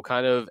 So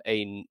kind of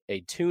a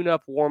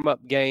tune-up,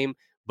 warm-up game,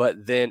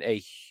 but then a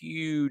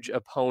huge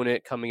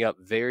opponent coming up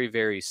very,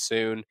 very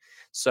soon.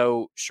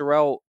 So,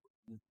 Sherrell,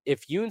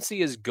 if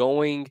UNC is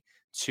going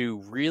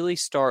to really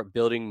start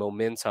building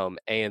momentum,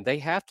 and they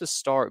have to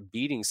start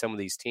beating some of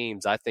these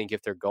teams, I think,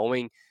 if they're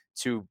going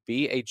to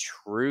be a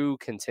true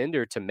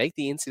contender to make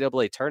the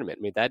NCAA tournament.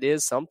 I mean, that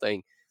is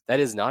something that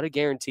is not a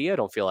guarantee, I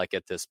don't feel like,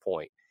 at this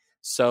point.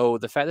 So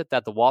the fact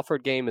that the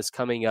Wofford game is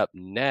coming up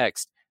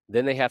next,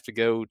 then they have to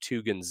go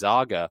to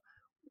Gonzaga.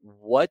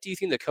 What do you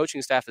think the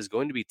coaching staff is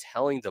going to be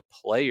telling the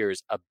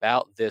players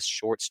about this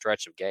short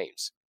stretch of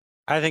games?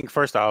 I think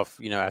first off,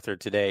 after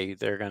today,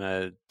 they're going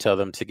to tell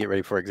them to get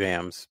ready for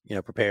exams,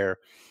 prepare,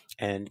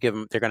 and they're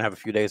going to have a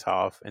few days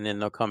off, and then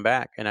they'll come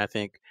back. And I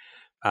think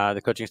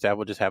the coaching staff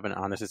will just have an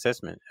honest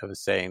assessment of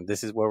saying,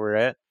 this is where we're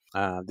at.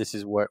 This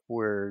is what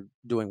we're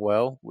doing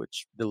well,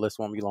 which the list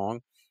won't be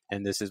long.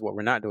 And this is what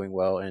we're not doing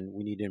well, and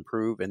we need to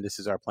improve. And this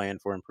is our plan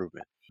for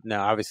improvement.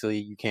 Now, obviously,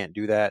 you can't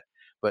do that.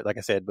 But like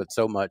I said,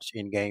 so much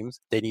in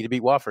games, they need to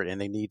beat Wofford, and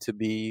they need to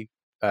be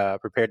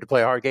prepared to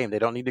play a hard game. They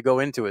don't need to go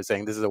into it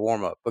saying this is a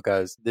warm up,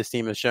 because this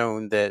team has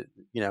shown that,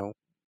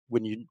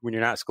 when you're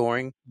not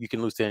scoring, you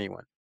can lose to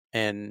anyone.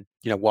 And,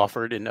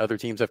 Wofford and other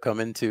teams have come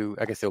into,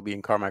 I guess they'll be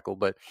in Carmichael,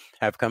 but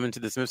have come into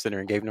the Smith Center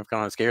and gave North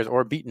Carolina scares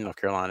or beaten North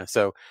Carolina.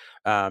 So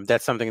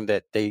that's something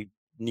that they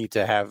need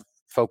to have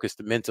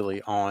focused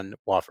mentally on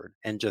Wofford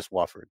and just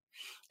Wofford.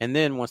 And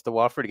then once the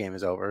Wofford game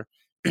is over,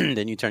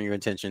 then you turn your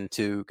attention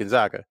to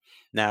Gonzaga.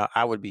 Now,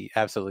 I would be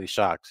absolutely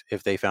shocked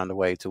if they found a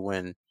way to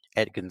win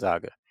at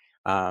Gonzaga.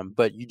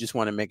 But you just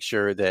want to make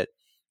sure that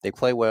they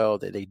play well,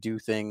 that they do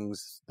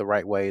things the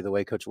right way, the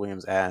way Coach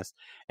Williams asked.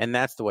 And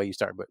that's the way you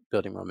start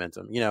building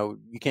momentum. You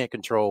can't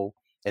control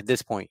at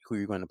this point who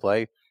you're going to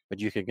play, but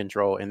you can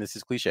control, and this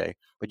is cliche,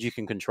 but you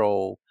can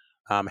control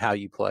how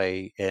you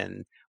play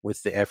and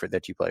with the effort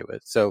that you play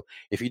with. So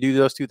if you do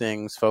those two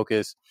things,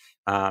 focus,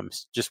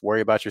 just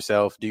worry about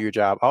yourself, do your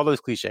job, all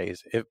those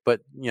cliches, but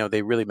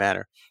they really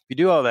matter. If you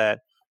do all that,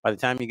 by the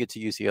time you get to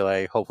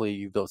UCLA, hopefully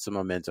you've built some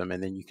momentum,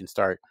 and then you can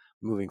start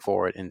moving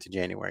forward into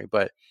January.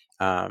 But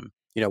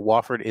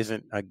Wofford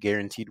isn't a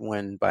guaranteed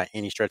win by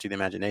any stretch of the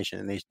imagination,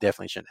 and they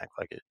definitely shouldn't act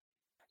like it.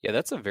 Yeah,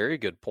 that's a very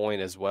good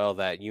point as well,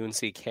 that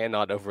UNC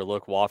cannot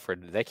overlook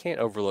Wofford. They can't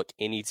overlook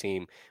any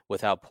team with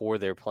how poor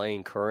they're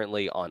playing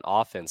currently on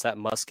offense. That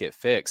must get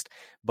fixed.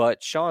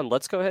 But, Sean,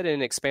 let's go ahead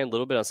and expand a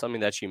little bit on something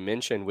that you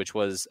mentioned, which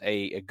was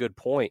a good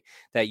point,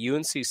 that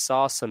UNC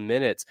saw some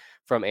minutes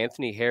from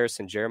Anthony Harris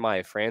and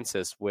Jeremiah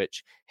Francis,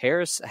 which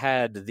Harris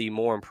had the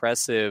more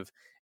impressive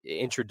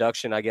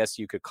introduction, I guess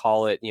you could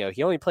call it.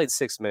 He only played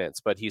 6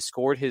 minutes, but he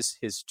scored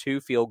his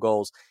 2 field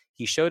goals.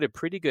 He showed a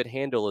pretty good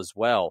handle as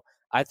well.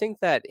 I think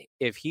that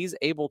if he's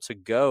able to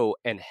go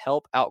and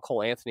help out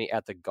Cole Anthony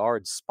at the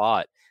guard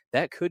spot,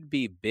 that could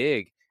be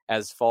big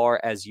as far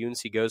as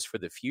UNC goes for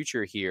the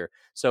future here.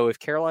 So if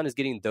Carolina is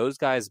getting those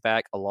guys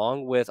back,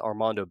 along with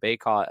Armando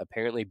Bacot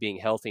apparently being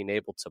healthy and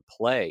able to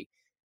play,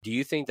 do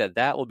you think that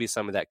that will be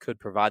something that could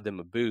provide them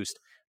a boost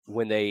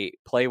when they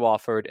play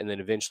Wofford and then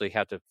eventually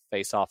have to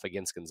face off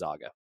against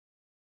Gonzaga?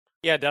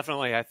 Yeah,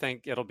 definitely. I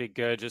think it'll be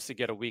good just to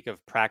get a week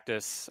of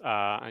practice,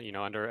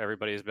 under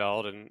everybody's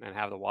belt and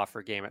have the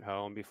Wofford game at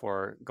home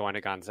before going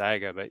to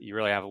Gonzaga. But you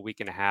really have a week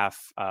and a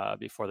half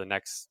before the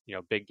next,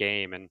 big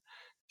game. And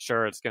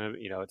sure, it's going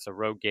to, it's a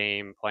road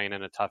game playing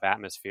in a tough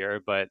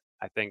atmosphere. But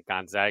I think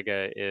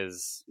Gonzaga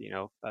is,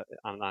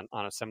 on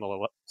a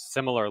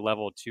similar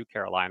level to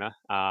Carolina.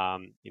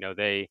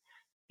 They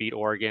beat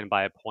Oregon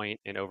by a point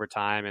in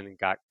overtime and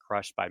got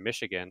crushed by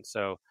Michigan.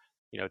 So,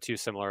 two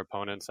similar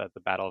opponents at the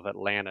Battle of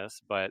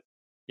Atlantis. But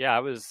yeah, I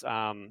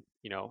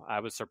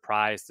was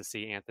surprised to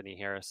see Anthony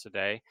Harris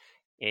today,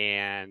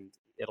 and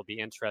it'll be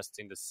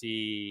interesting to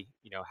see,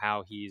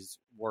 how he's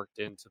worked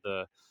into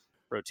the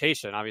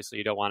rotation. Obviously,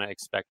 you don't want to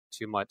expect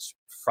too much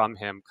from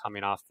him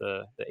coming off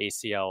the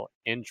ACL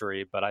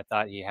injury, but I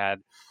thought he had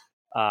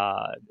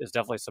is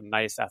definitely some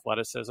nice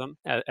athleticism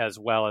as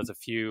well as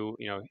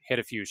hit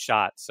a few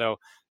shots. So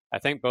I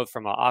think both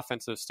from an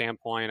offensive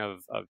standpoint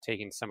of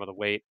taking some of the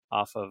weight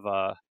off of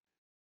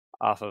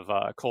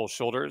Cole's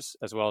shoulders,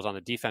 as well as on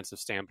the defensive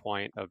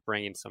standpoint of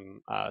bringing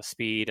some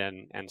speed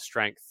and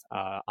strength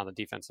on the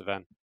defensive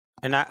end.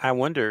 And I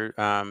wonder,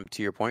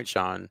 to your point,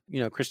 Sean,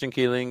 Christian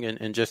Keeling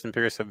and Justin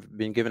Pierce have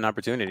been given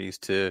opportunities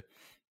to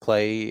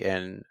play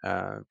and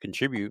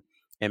contribute,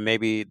 and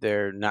maybe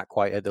they're not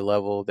quite at the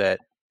level that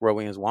Roy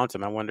Williams wants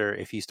them. I wonder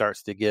if he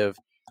starts to give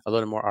a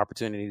little more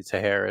opportunity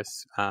to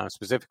Harris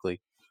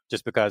specifically,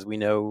 just because we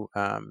know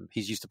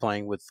he's used to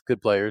playing with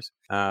good players.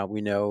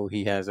 We know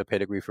he has a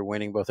pedigree for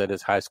winning both at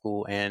his high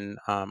school and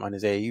on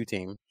his AAU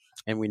team.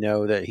 And we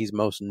know that he's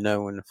most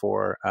known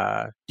for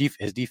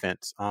his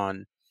defense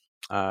on,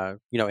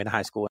 in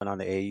high school and on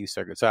the AAU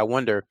circuit. So I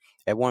wonder,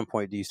 at one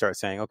point, do you start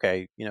saying,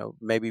 okay,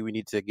 maybe we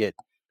need to get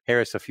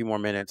Harris a few more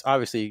minutes,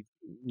 obviously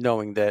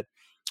knowing that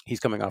he's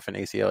coming off an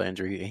ACL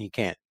injury and he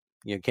can't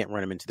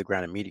run him into the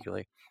ground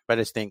immediately. But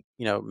I just think,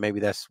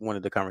 maybe that's one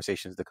of the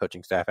conversations the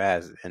coaching staff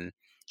has and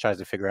tries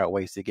to figure out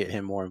ways to get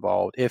him more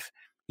involved if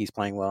he's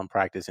playing well in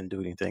practice and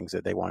doing things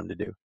that they want him to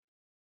do.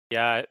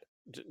 Yeah,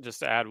 just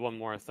to add one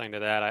more thing to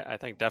that, I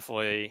think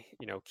definitely,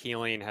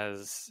 Keeling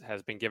has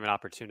been given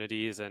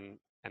opportunities and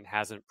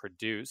hasn't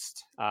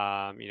produced.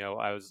 I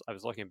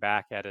was looking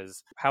back at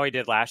how he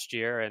did last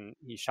year, and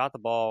he shot the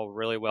ball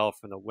really well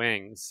from the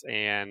wings.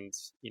 And,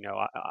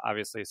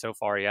 obviously so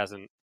far he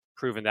hasn't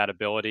proven that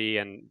ability,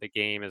 and the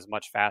game is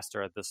much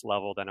faster at this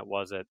level than it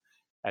was at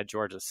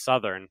Georgia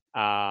Southern.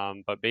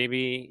 But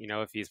maybe,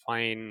 if he's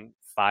playing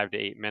 5 to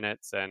 8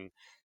 minutes and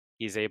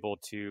he's able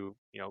to,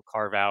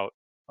 carve out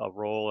a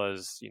role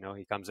as,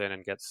 he comes in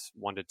and gets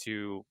 1 to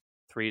 2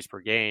 threes per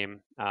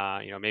game,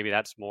 maybe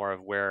that's more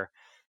of where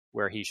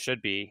he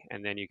should be.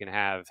 And then you can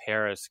have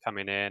Harris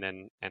coming in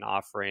and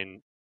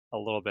offering a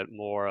little bit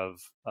more of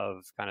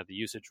kind of the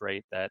usage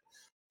rate that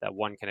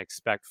one can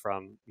expect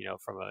from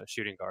a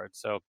shooting guard.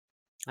 So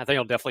I think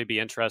it'll definitely be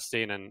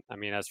interesting. And I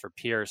mean, as for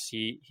Pierce,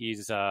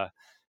 he's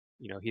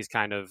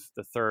kind of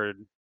the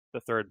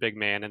third big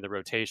man in the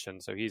rotation,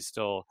 so he's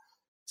still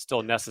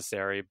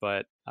necessary.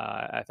 But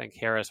I think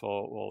Harris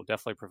will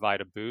definitely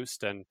provide a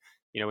boost. And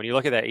when you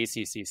look at that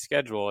ACC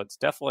schedule, it's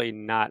definitely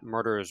not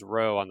murderer's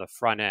row on the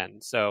front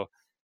end. So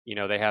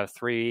they have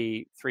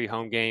three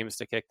home games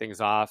to kick things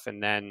off,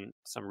 and then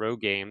some road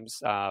games,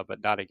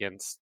 but not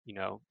against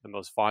the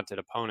most vaunted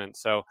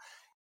opponents. So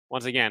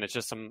once again, it's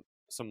just some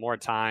more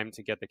time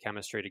to get the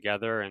chemistry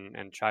together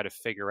and try to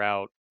figure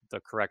out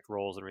the correct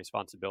roles and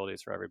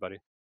responsibilities for everybody.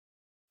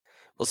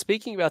 Well,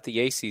 speaking about the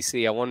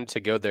ACC, I wanted to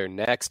go there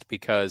next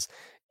because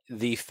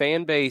the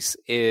fan base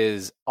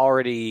is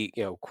already,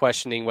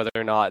 questioning whether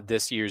or not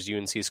this year's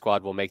UNC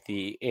squad will make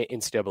the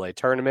NCAA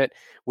tournament,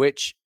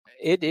 which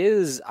it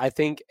is, I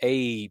think,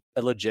 a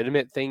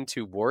legitimate thing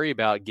to worry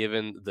about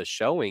given the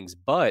showings.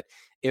 But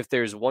if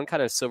there's one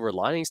kind of silver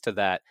linings to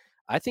that,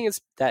 I think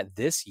it's that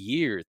this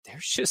year,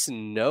 there's just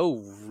no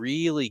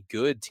really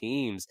good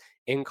teams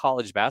in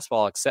college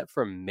basketball except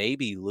for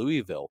maybe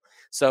Louisville.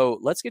 So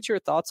let's get your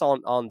thoughts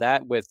on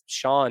that with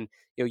Sean.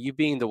 You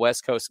being the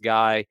West Coast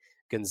guy,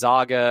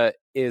 Gonzaga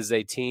is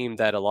a team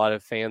that a lot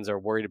of fans are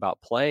worried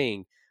about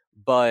playing.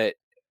 But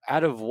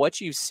out of what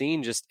you've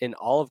seen just in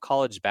all of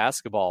college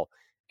basketball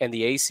and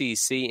the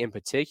ACC in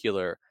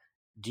particular,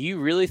 do you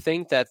really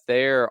think that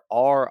there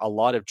are a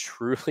lot of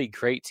truly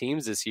great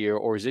teams this year,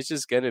 or is it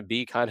just going to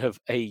be kind of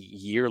a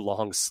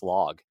year-long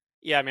slog?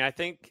 Yeah, I mean, I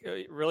think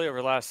really over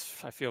the last,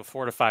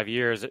 4 to 5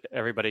 years,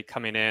 everybody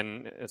coming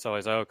in, it's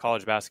always,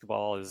 college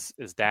basketball is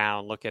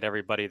down. Look at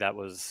everybody that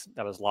was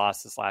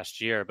lost this last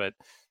year. But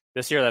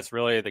this year, that's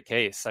really the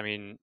case. I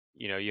mean,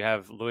 you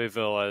have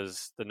Louisville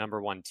as the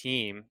number one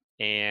team,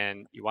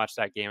 and you watch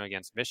that game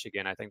against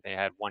Michigan. I think they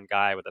had one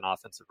guy with an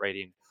offensive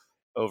rating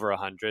over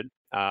 100.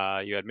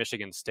 You had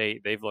Michigan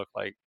State. They've looked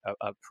like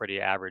a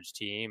pretty average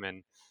team.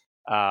 And,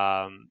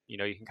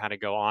 you can kind of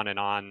go on and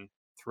on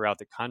throughout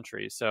the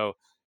country. So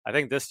I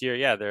think this year,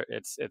 yeah,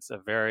 it's a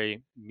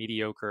very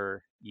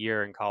mediocre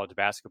year in college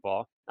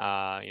basketball.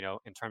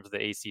 In terms of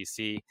the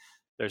ACC,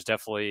 there's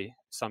definitely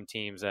some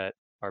teams that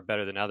are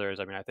better than others.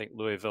 I mean, I think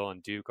Louisville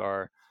and Duke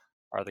are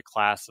the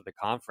class of the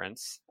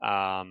conference.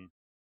 And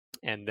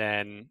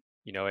then,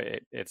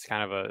 it's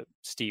kind of a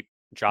steep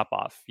drop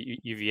off.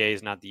 UVA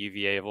is not the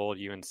UVA of old.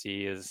 UNC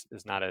is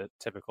not a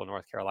typical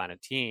North Carolina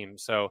team.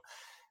 So,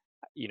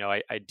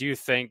 I do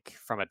think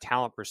from a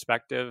talent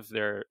perspective,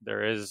 there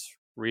is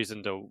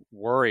reason to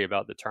worry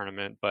about the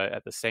tournament, but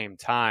at the same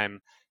time,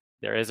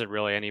 there isn't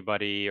really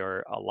anybody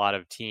or a lot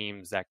of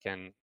teams that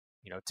can,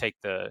 take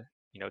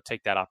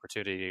that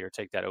opportunity or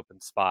take that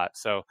open spot.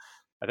 So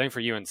I think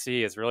for UNC,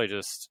 it's really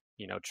just,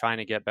 trying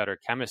to get better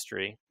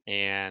chemistry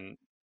and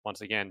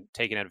once again,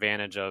 taking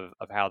advantage of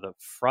how the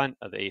front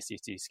of the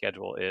ACC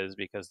schedule is,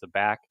 because the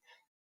back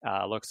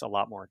looks a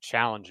lot more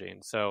challenging.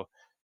 So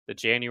the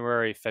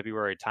January,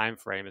 February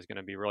timeframe is going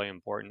to be really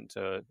important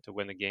to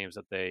win the games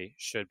that they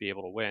should be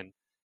able to win.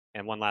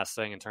 And one last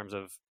thing in terms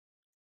of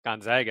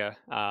Gonzaga,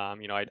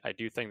 I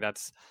do think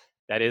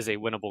that is a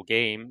winnable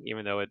game,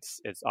 even though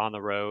it's on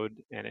the road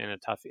and in a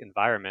tough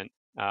environment.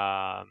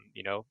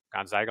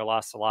 Gonzaga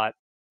lost a lot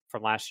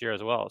from last year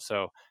as well,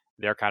 so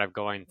they're kind of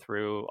going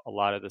through a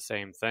lot of the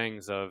same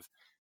things of,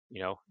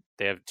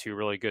 they have two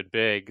really good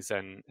bigs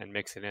and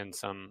mixing in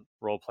some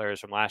role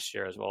players from last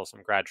year as well as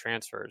some grad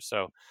transfers.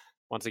 So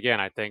once again,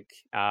 I think,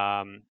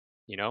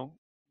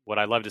 would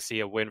I love to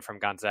see a win from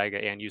Gonzaga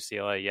and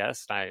UCLA?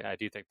 Yes, I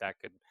do think that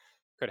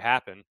could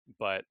happen,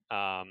 but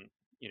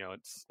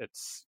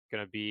it's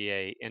going to be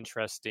a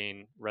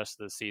interesting rest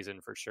of the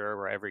season for sure,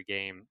 where every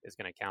game is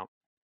going to count.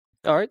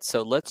 All right,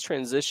 so let's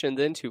transition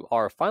then to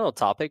our final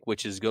topic,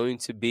 which is going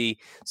to be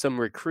some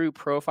recruit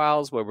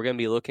profiles, where we're going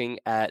to be looking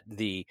at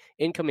the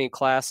incoming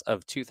class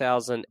of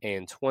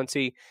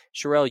 2020.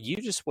 Sherrell, you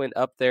just went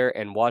up there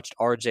and watched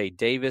RJ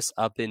Davis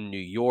up in New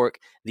York.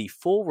 The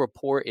full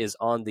report is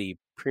on the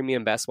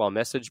Premium Basketball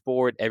message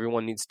board.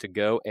 Everyone needs to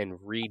go and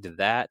read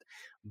that.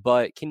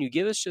 But can you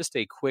give us just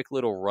a quick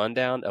little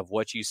rundown of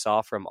what you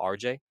saw from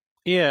RJ?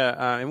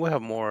 Yeah, and we'll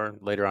have more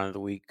later on in the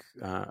week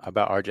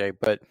about RJ.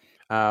 But,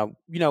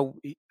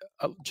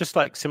 just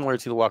like similar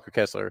to the Walker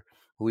Kessler,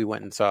 who we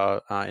went and saw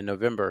in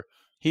November,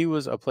 he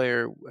was a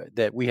player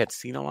that we had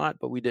seen a lot,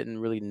 but we didn't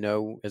really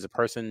know as a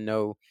person,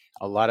 know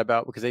a lot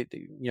about, because,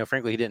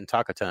 frankly, he didn't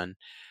talk a ton.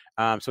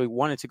 So we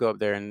wanted to go up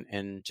there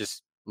and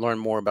just learn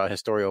more about his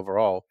story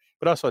overall,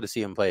 but also to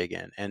see him play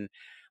again. And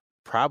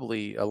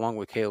probably along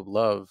with Caleb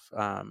Love,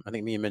 I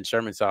think me and Ben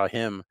Sherman saw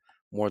him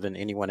more than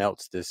anyone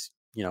else this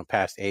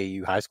past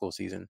AAU high school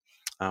season.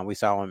 We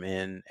saw him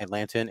in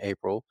Atlanta in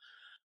April.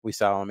 We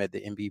saw him at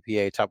the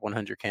MBPA Top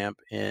 100 camp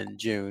in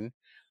June.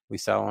 We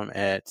saw him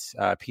at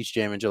Peach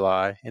Jam in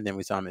July, and then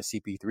we saw him at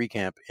CP3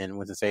 camp in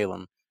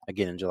Winston-Salem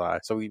again in July.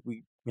 So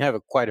we have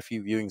quite a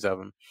few viewings of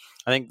him.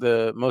 I think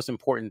the most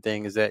important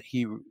thing is that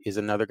he is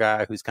another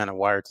guy who's kind of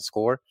wired to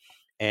score.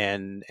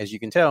 And as you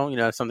can tell,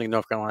 it's something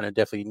North Carolina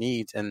definitely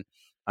needs and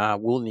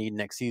will need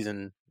next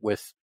season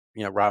with,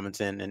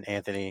 Robinson and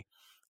Anthony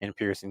and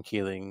Pearson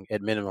Keeling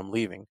at minimum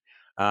leaving.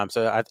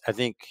 So I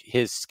think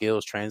his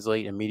skills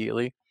translate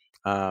immediately,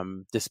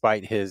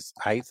 despite his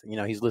height.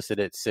 He's listed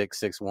at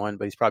 6'1",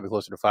 but he's probably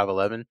closer to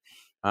 5'11".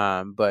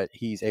 But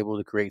he's able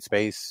to create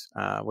space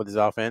with his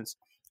offense,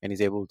 and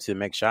he's able to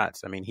make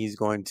shots. I mean, he's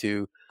going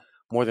to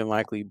more than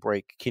likely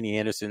break Kenny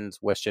Anderson's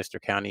Westchester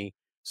County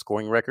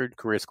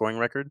career scoring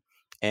record.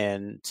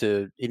 And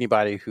to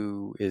anybody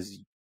who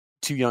is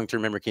too young to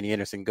remember Kenny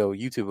Anderson, go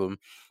YouTube him.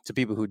 To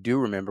people who do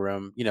remember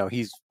him,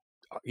 he's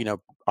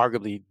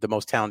arguably the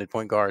most talented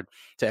point guard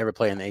to ever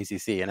play in the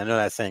ACC. And I know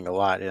that's saying a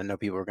lot, and I know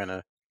people are going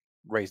to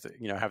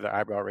have their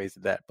eyebrow raised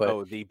at that.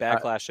 But the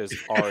backlash is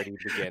already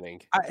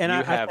beginning. You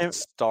have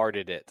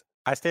started it.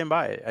 I stand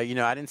by it. I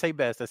didn't say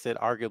best. I said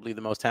arguably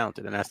the most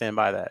talented, and I stand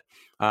by that.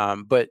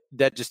 But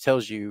that just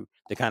tells you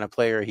the kind of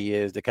player he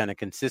is, the kind of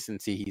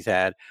consistency he's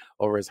had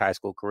over his high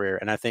school career.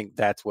 And I think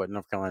that's what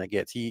North Carolina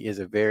gets. He is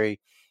a very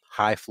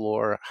high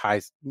floor,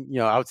 I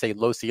would say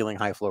low ceiling,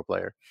 high floor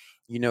player.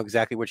 You know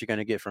exactly what you're going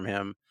to get from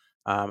him.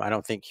 I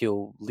don't think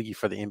he'll leave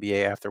for the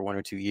NBA after 1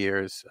 or 2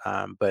 years,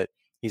 but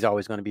he's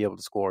always going to be able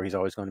to score. He's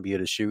always going to be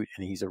able to shoot,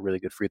 and he's a really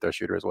good free throw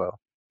shooter as well.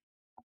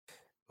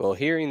 Well,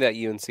 hearing that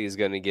UNC is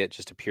going to get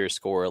just a pure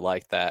scorer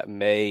like that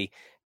may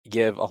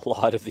give a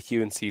lot of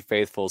the UNC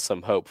faithful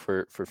some hope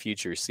for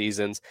future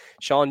seasons.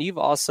 Sean, you've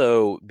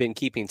also been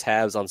keeping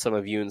tabs on some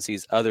of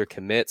UNC's other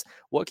commits.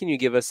 What can you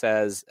give us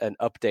as an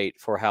update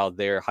for how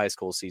their high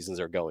school seasons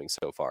are going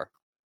so far?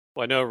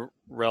 Well, I know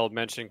Rel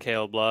mentioned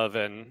Caleb Love,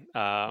 and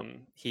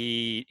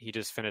he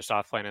just finished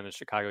off playing in the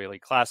Chicago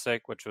Elite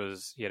Classic,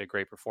 he had a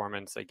great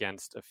performance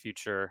against a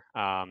future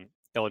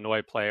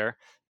Illinois player,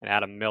 and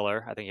Adam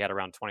Miller. I think he had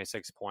around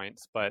 26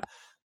 points. But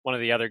one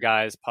of the other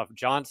guys, Puff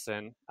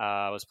Johnson,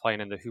 was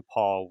playing in the Hoop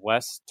Hall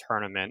West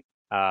tournament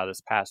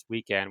this past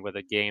weekend with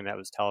a game that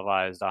was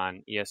televised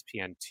on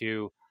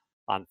ESPN2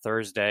 on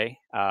Thursday.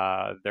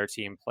 Their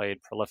team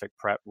played Prolific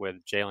Prep with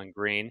Jalen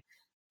Green,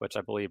 which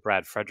I believe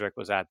Brad Frederick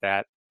was at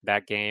that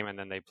that game, and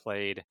then they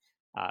played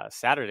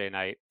Saturday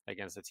night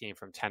against a team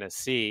from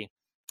Tennessee.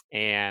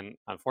 And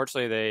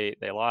unfortunately,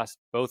 they lost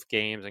both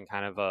games in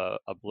kind of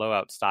a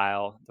blowout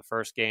style. The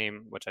first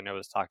game, which I know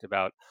was talked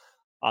about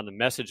on the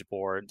message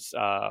boards,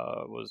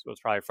 was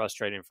probably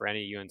frustrating for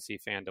any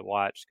UNC fan to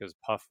watch, because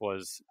Puff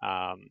was,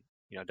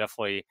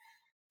 definitely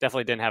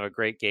didn't have a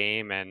great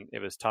game, and it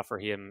was tough for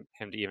him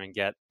to even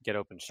get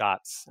open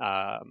shots.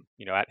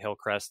 At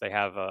Hillcrest, they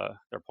have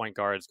their point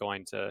guards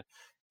going to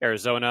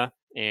Arizona,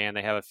 and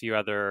they have a few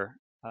other,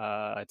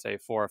 I'd say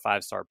 4 or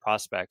 5 star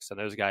prospects, and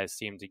those guys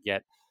seem to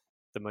get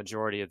the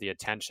majority of the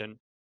attention.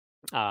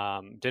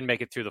 Didn't make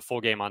it through the full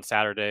game on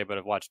Saturday, but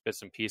I've watched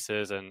bits and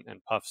pieces, and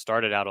Puff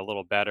started out a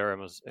little better and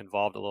was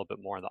involved a little bit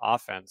more in the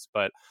offense.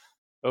 But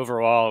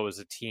overall, it was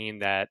a team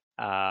that,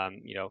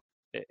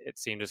 it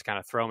seemed to just kind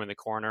of throw him in the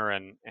corner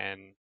and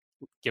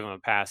give him a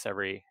pass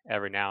every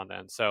now and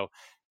then. So it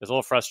was a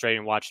little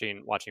frustrating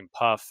watching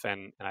Puff,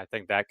 and I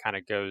think that kind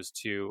of goes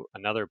to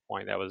another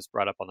point that was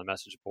brought up on the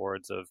message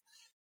boards of,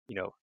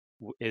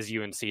 is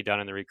UNC done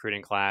in the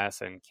recruiting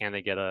class, and can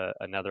they get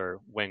another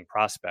wing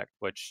prospect,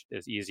 which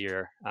is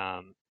easier,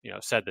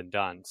 said than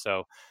done.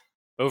 So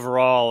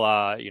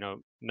overall,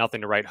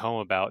 nothing to write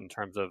home about in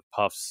terms of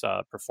Puff's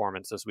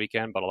performance this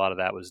weekend, but a lot of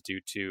that was due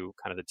to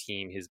kind of the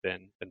team he's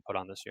been put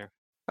on this year.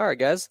 All right,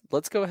 guys,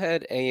 let's go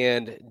ahead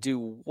and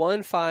do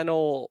one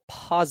final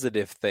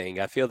positive thing.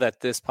 I feel that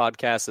this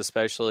podcast,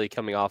 especially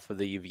coming off of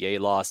the UVA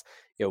loss,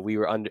 we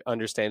were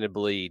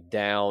understandably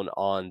down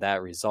on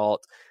that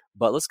result.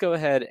 But let's go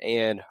ahead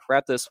and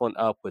wrap this one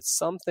up with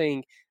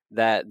something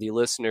that the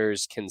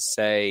listeners can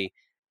say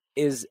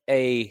is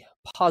a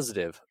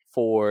positive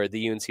for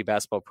the UNC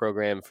basketball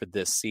program for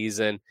this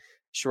season.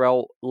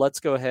 Sherrell, let's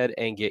go ahead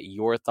and get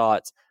your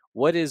thoughts.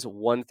 What is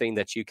one thing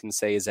that you can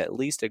say is at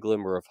least a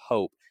glimmer of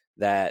hope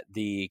that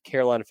the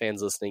Carolina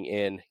fans listening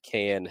in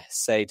can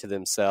say to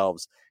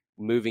themselves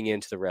moving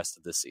into the rest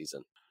of the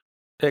season?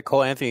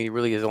 Cole Anthony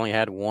really has only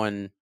had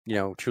one,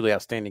 truly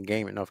outstanding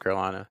game at North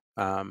Carolina.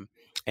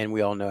 And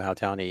we all know how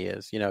talented he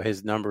is.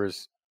 His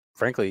numbers,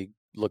 frankly,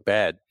 look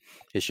bad.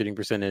 His shooting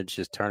percentage,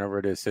 his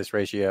turnover to assist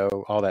ratio,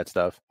 all that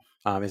stuff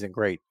isn't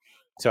great.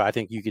 So I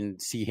think you can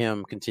see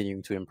him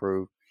continuing to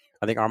improve.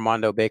 I think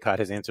Armando Bacot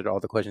has answered all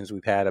the questions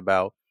we've had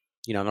about,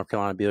 North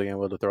Carolina being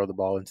able to throw the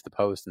ball into the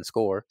post and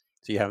score.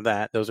 So you have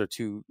that. Those are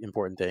 2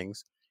 important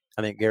things.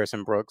 I think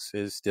Garrison Brooks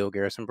is still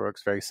Garrison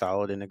Brooks, very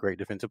solid and a great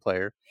defensive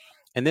player.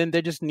 And then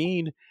they just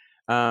need,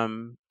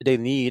 and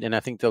I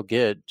think they'll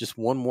get just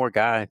one more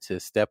guy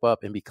to step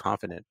up and be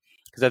confident.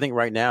 Because I think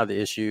right now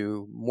the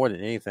issue, more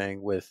than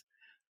anything, with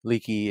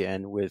Leakey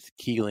and with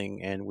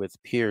Keeling and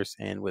with Pierce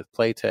and with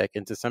Playtech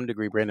and to some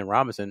degree Brandon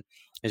Robinson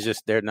is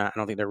just I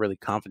don't think they're really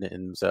confident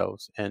in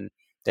themselves. And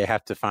they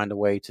have to find a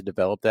way to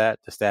develop that.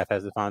 The staff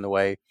has to find a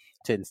way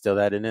to instill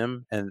that in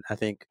them. And I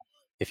think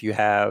if you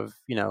have,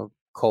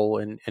 Cole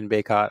and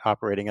Bacot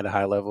operating at a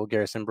high level,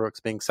 Garrison Brooks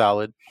being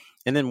solid,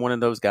 and then one of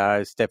those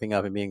guys stepping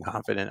up and being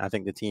confident, I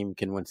think the team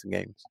can win some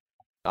games.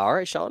 All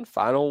right, Sean,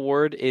 final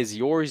word is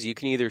yours. You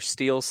can either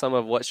steal some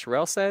of what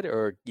Sherrell said,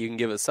 or you can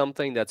give us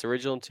something that's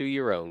original to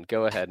your own.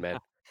 Go ahead, man.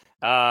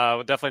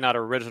 Definitely not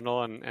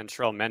original, and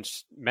Sherrell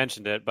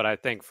mentioned it, but I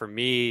think for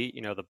me,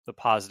 the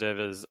positive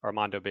is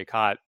Armando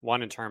Bacot.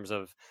 1, in terms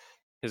of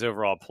his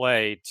overall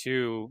play.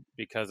 2,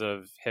 because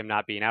of him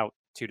not being out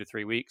 2 to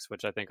 3 weeks,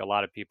 which I think a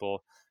lot of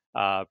people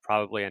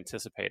probably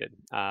anticipated.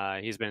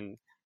 He's been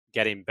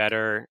getting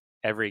better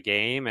every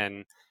game,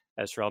 and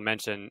as Sherrell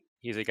mentioned,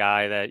 he's a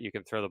guy that you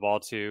can throw the ball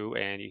to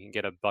and you can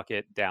get a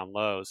bucket down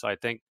low. So I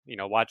think,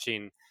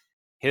 watching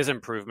his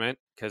improvement,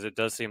 because it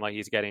does seem like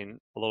he's getting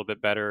a little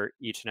bit better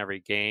each and every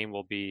game,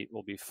 will be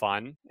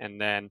fun. And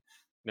then,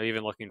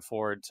 even looking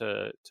forward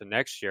to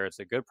next year, it's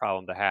a good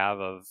problem to have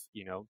of,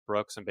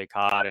 Brooks and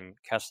Bacot and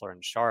Kessler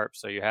and Sharp.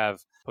 So you have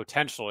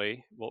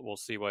potentially, we'll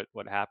see what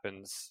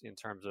happens in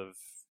terms of,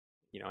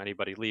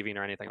 anybody leaving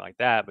or anything like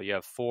that, but you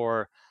have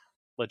 4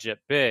 legit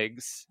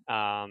bigs.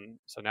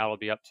 So now it'll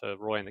be up to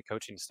Roy and the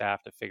coaching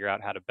staff to figure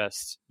out how to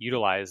best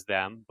utilize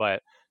them.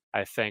 But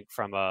I think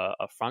from a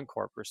front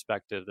court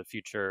perspective, the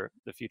future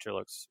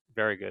looks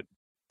very good.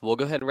 We'll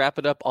go ahead and wrap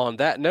it up on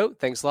that note.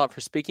 Thanks a lot for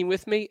speaking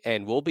with me,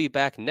 and we'll be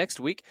back next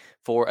week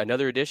for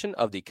another edition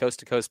of the Coast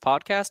to Coast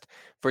podcast.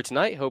 For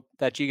tonight, hope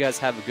that you guys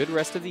have a good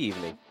rest of the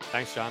evening.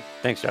 Thanks, John.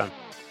 Thanks, John.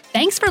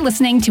 Thanks for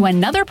listening to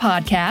another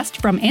podcast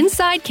from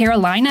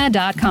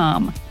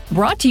InsideCarolina.com.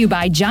 Brought to you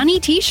by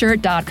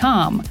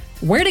JohnnyT-shirt.com.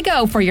 Where to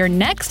go for your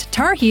next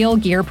Tar Heel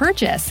gear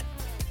purchase.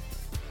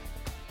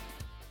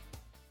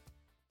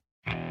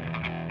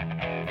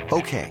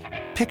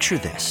 Okay, picture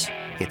this.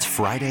 It's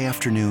Friday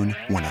afternoon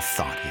when a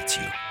thought hits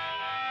you.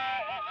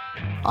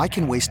 I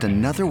can waste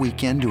another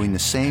weekend doing the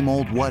same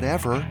old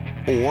whatever,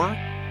 or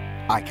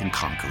I can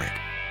conquer it.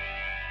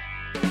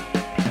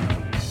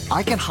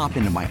 I can hop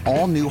into my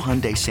all-new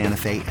Hyundai Santa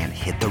Fe and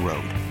hit the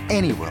road.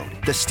 Any road.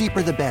 The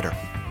steeper, the better.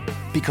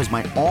 Because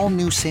my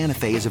all-new Santa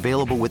Fe is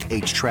available with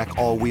H-Track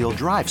all-wheel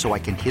drive, so I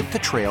can hit the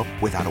trail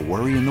without a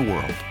worry in the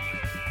world.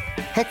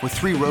 Heck, with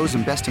 3 rows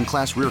and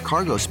best-in-class rear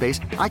cargo space,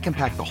 I can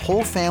pack the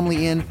whole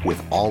family in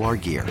with all our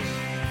gear.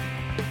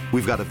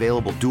 We've got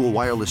available dual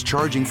wireless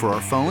charging for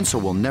our phones, so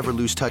we'll never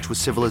lose touch with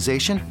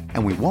civilization,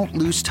 and we won't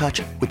lose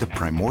touch with the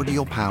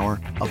primordial power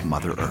of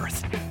Mother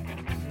Earth.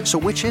 So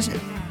which is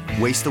it?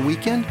 Waste the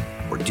weekend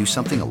or do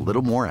something a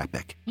little more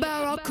epic?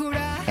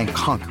 And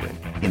conquer it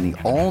in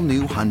the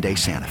all-new Hyundai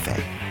Santa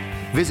Fe.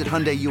 Visit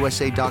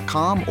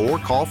HyundaiUSA.com or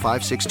call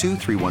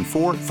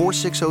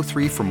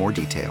 562-314-4603 for more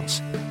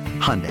details.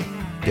 Hyundai,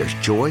 there's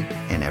joy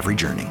in every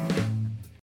journey.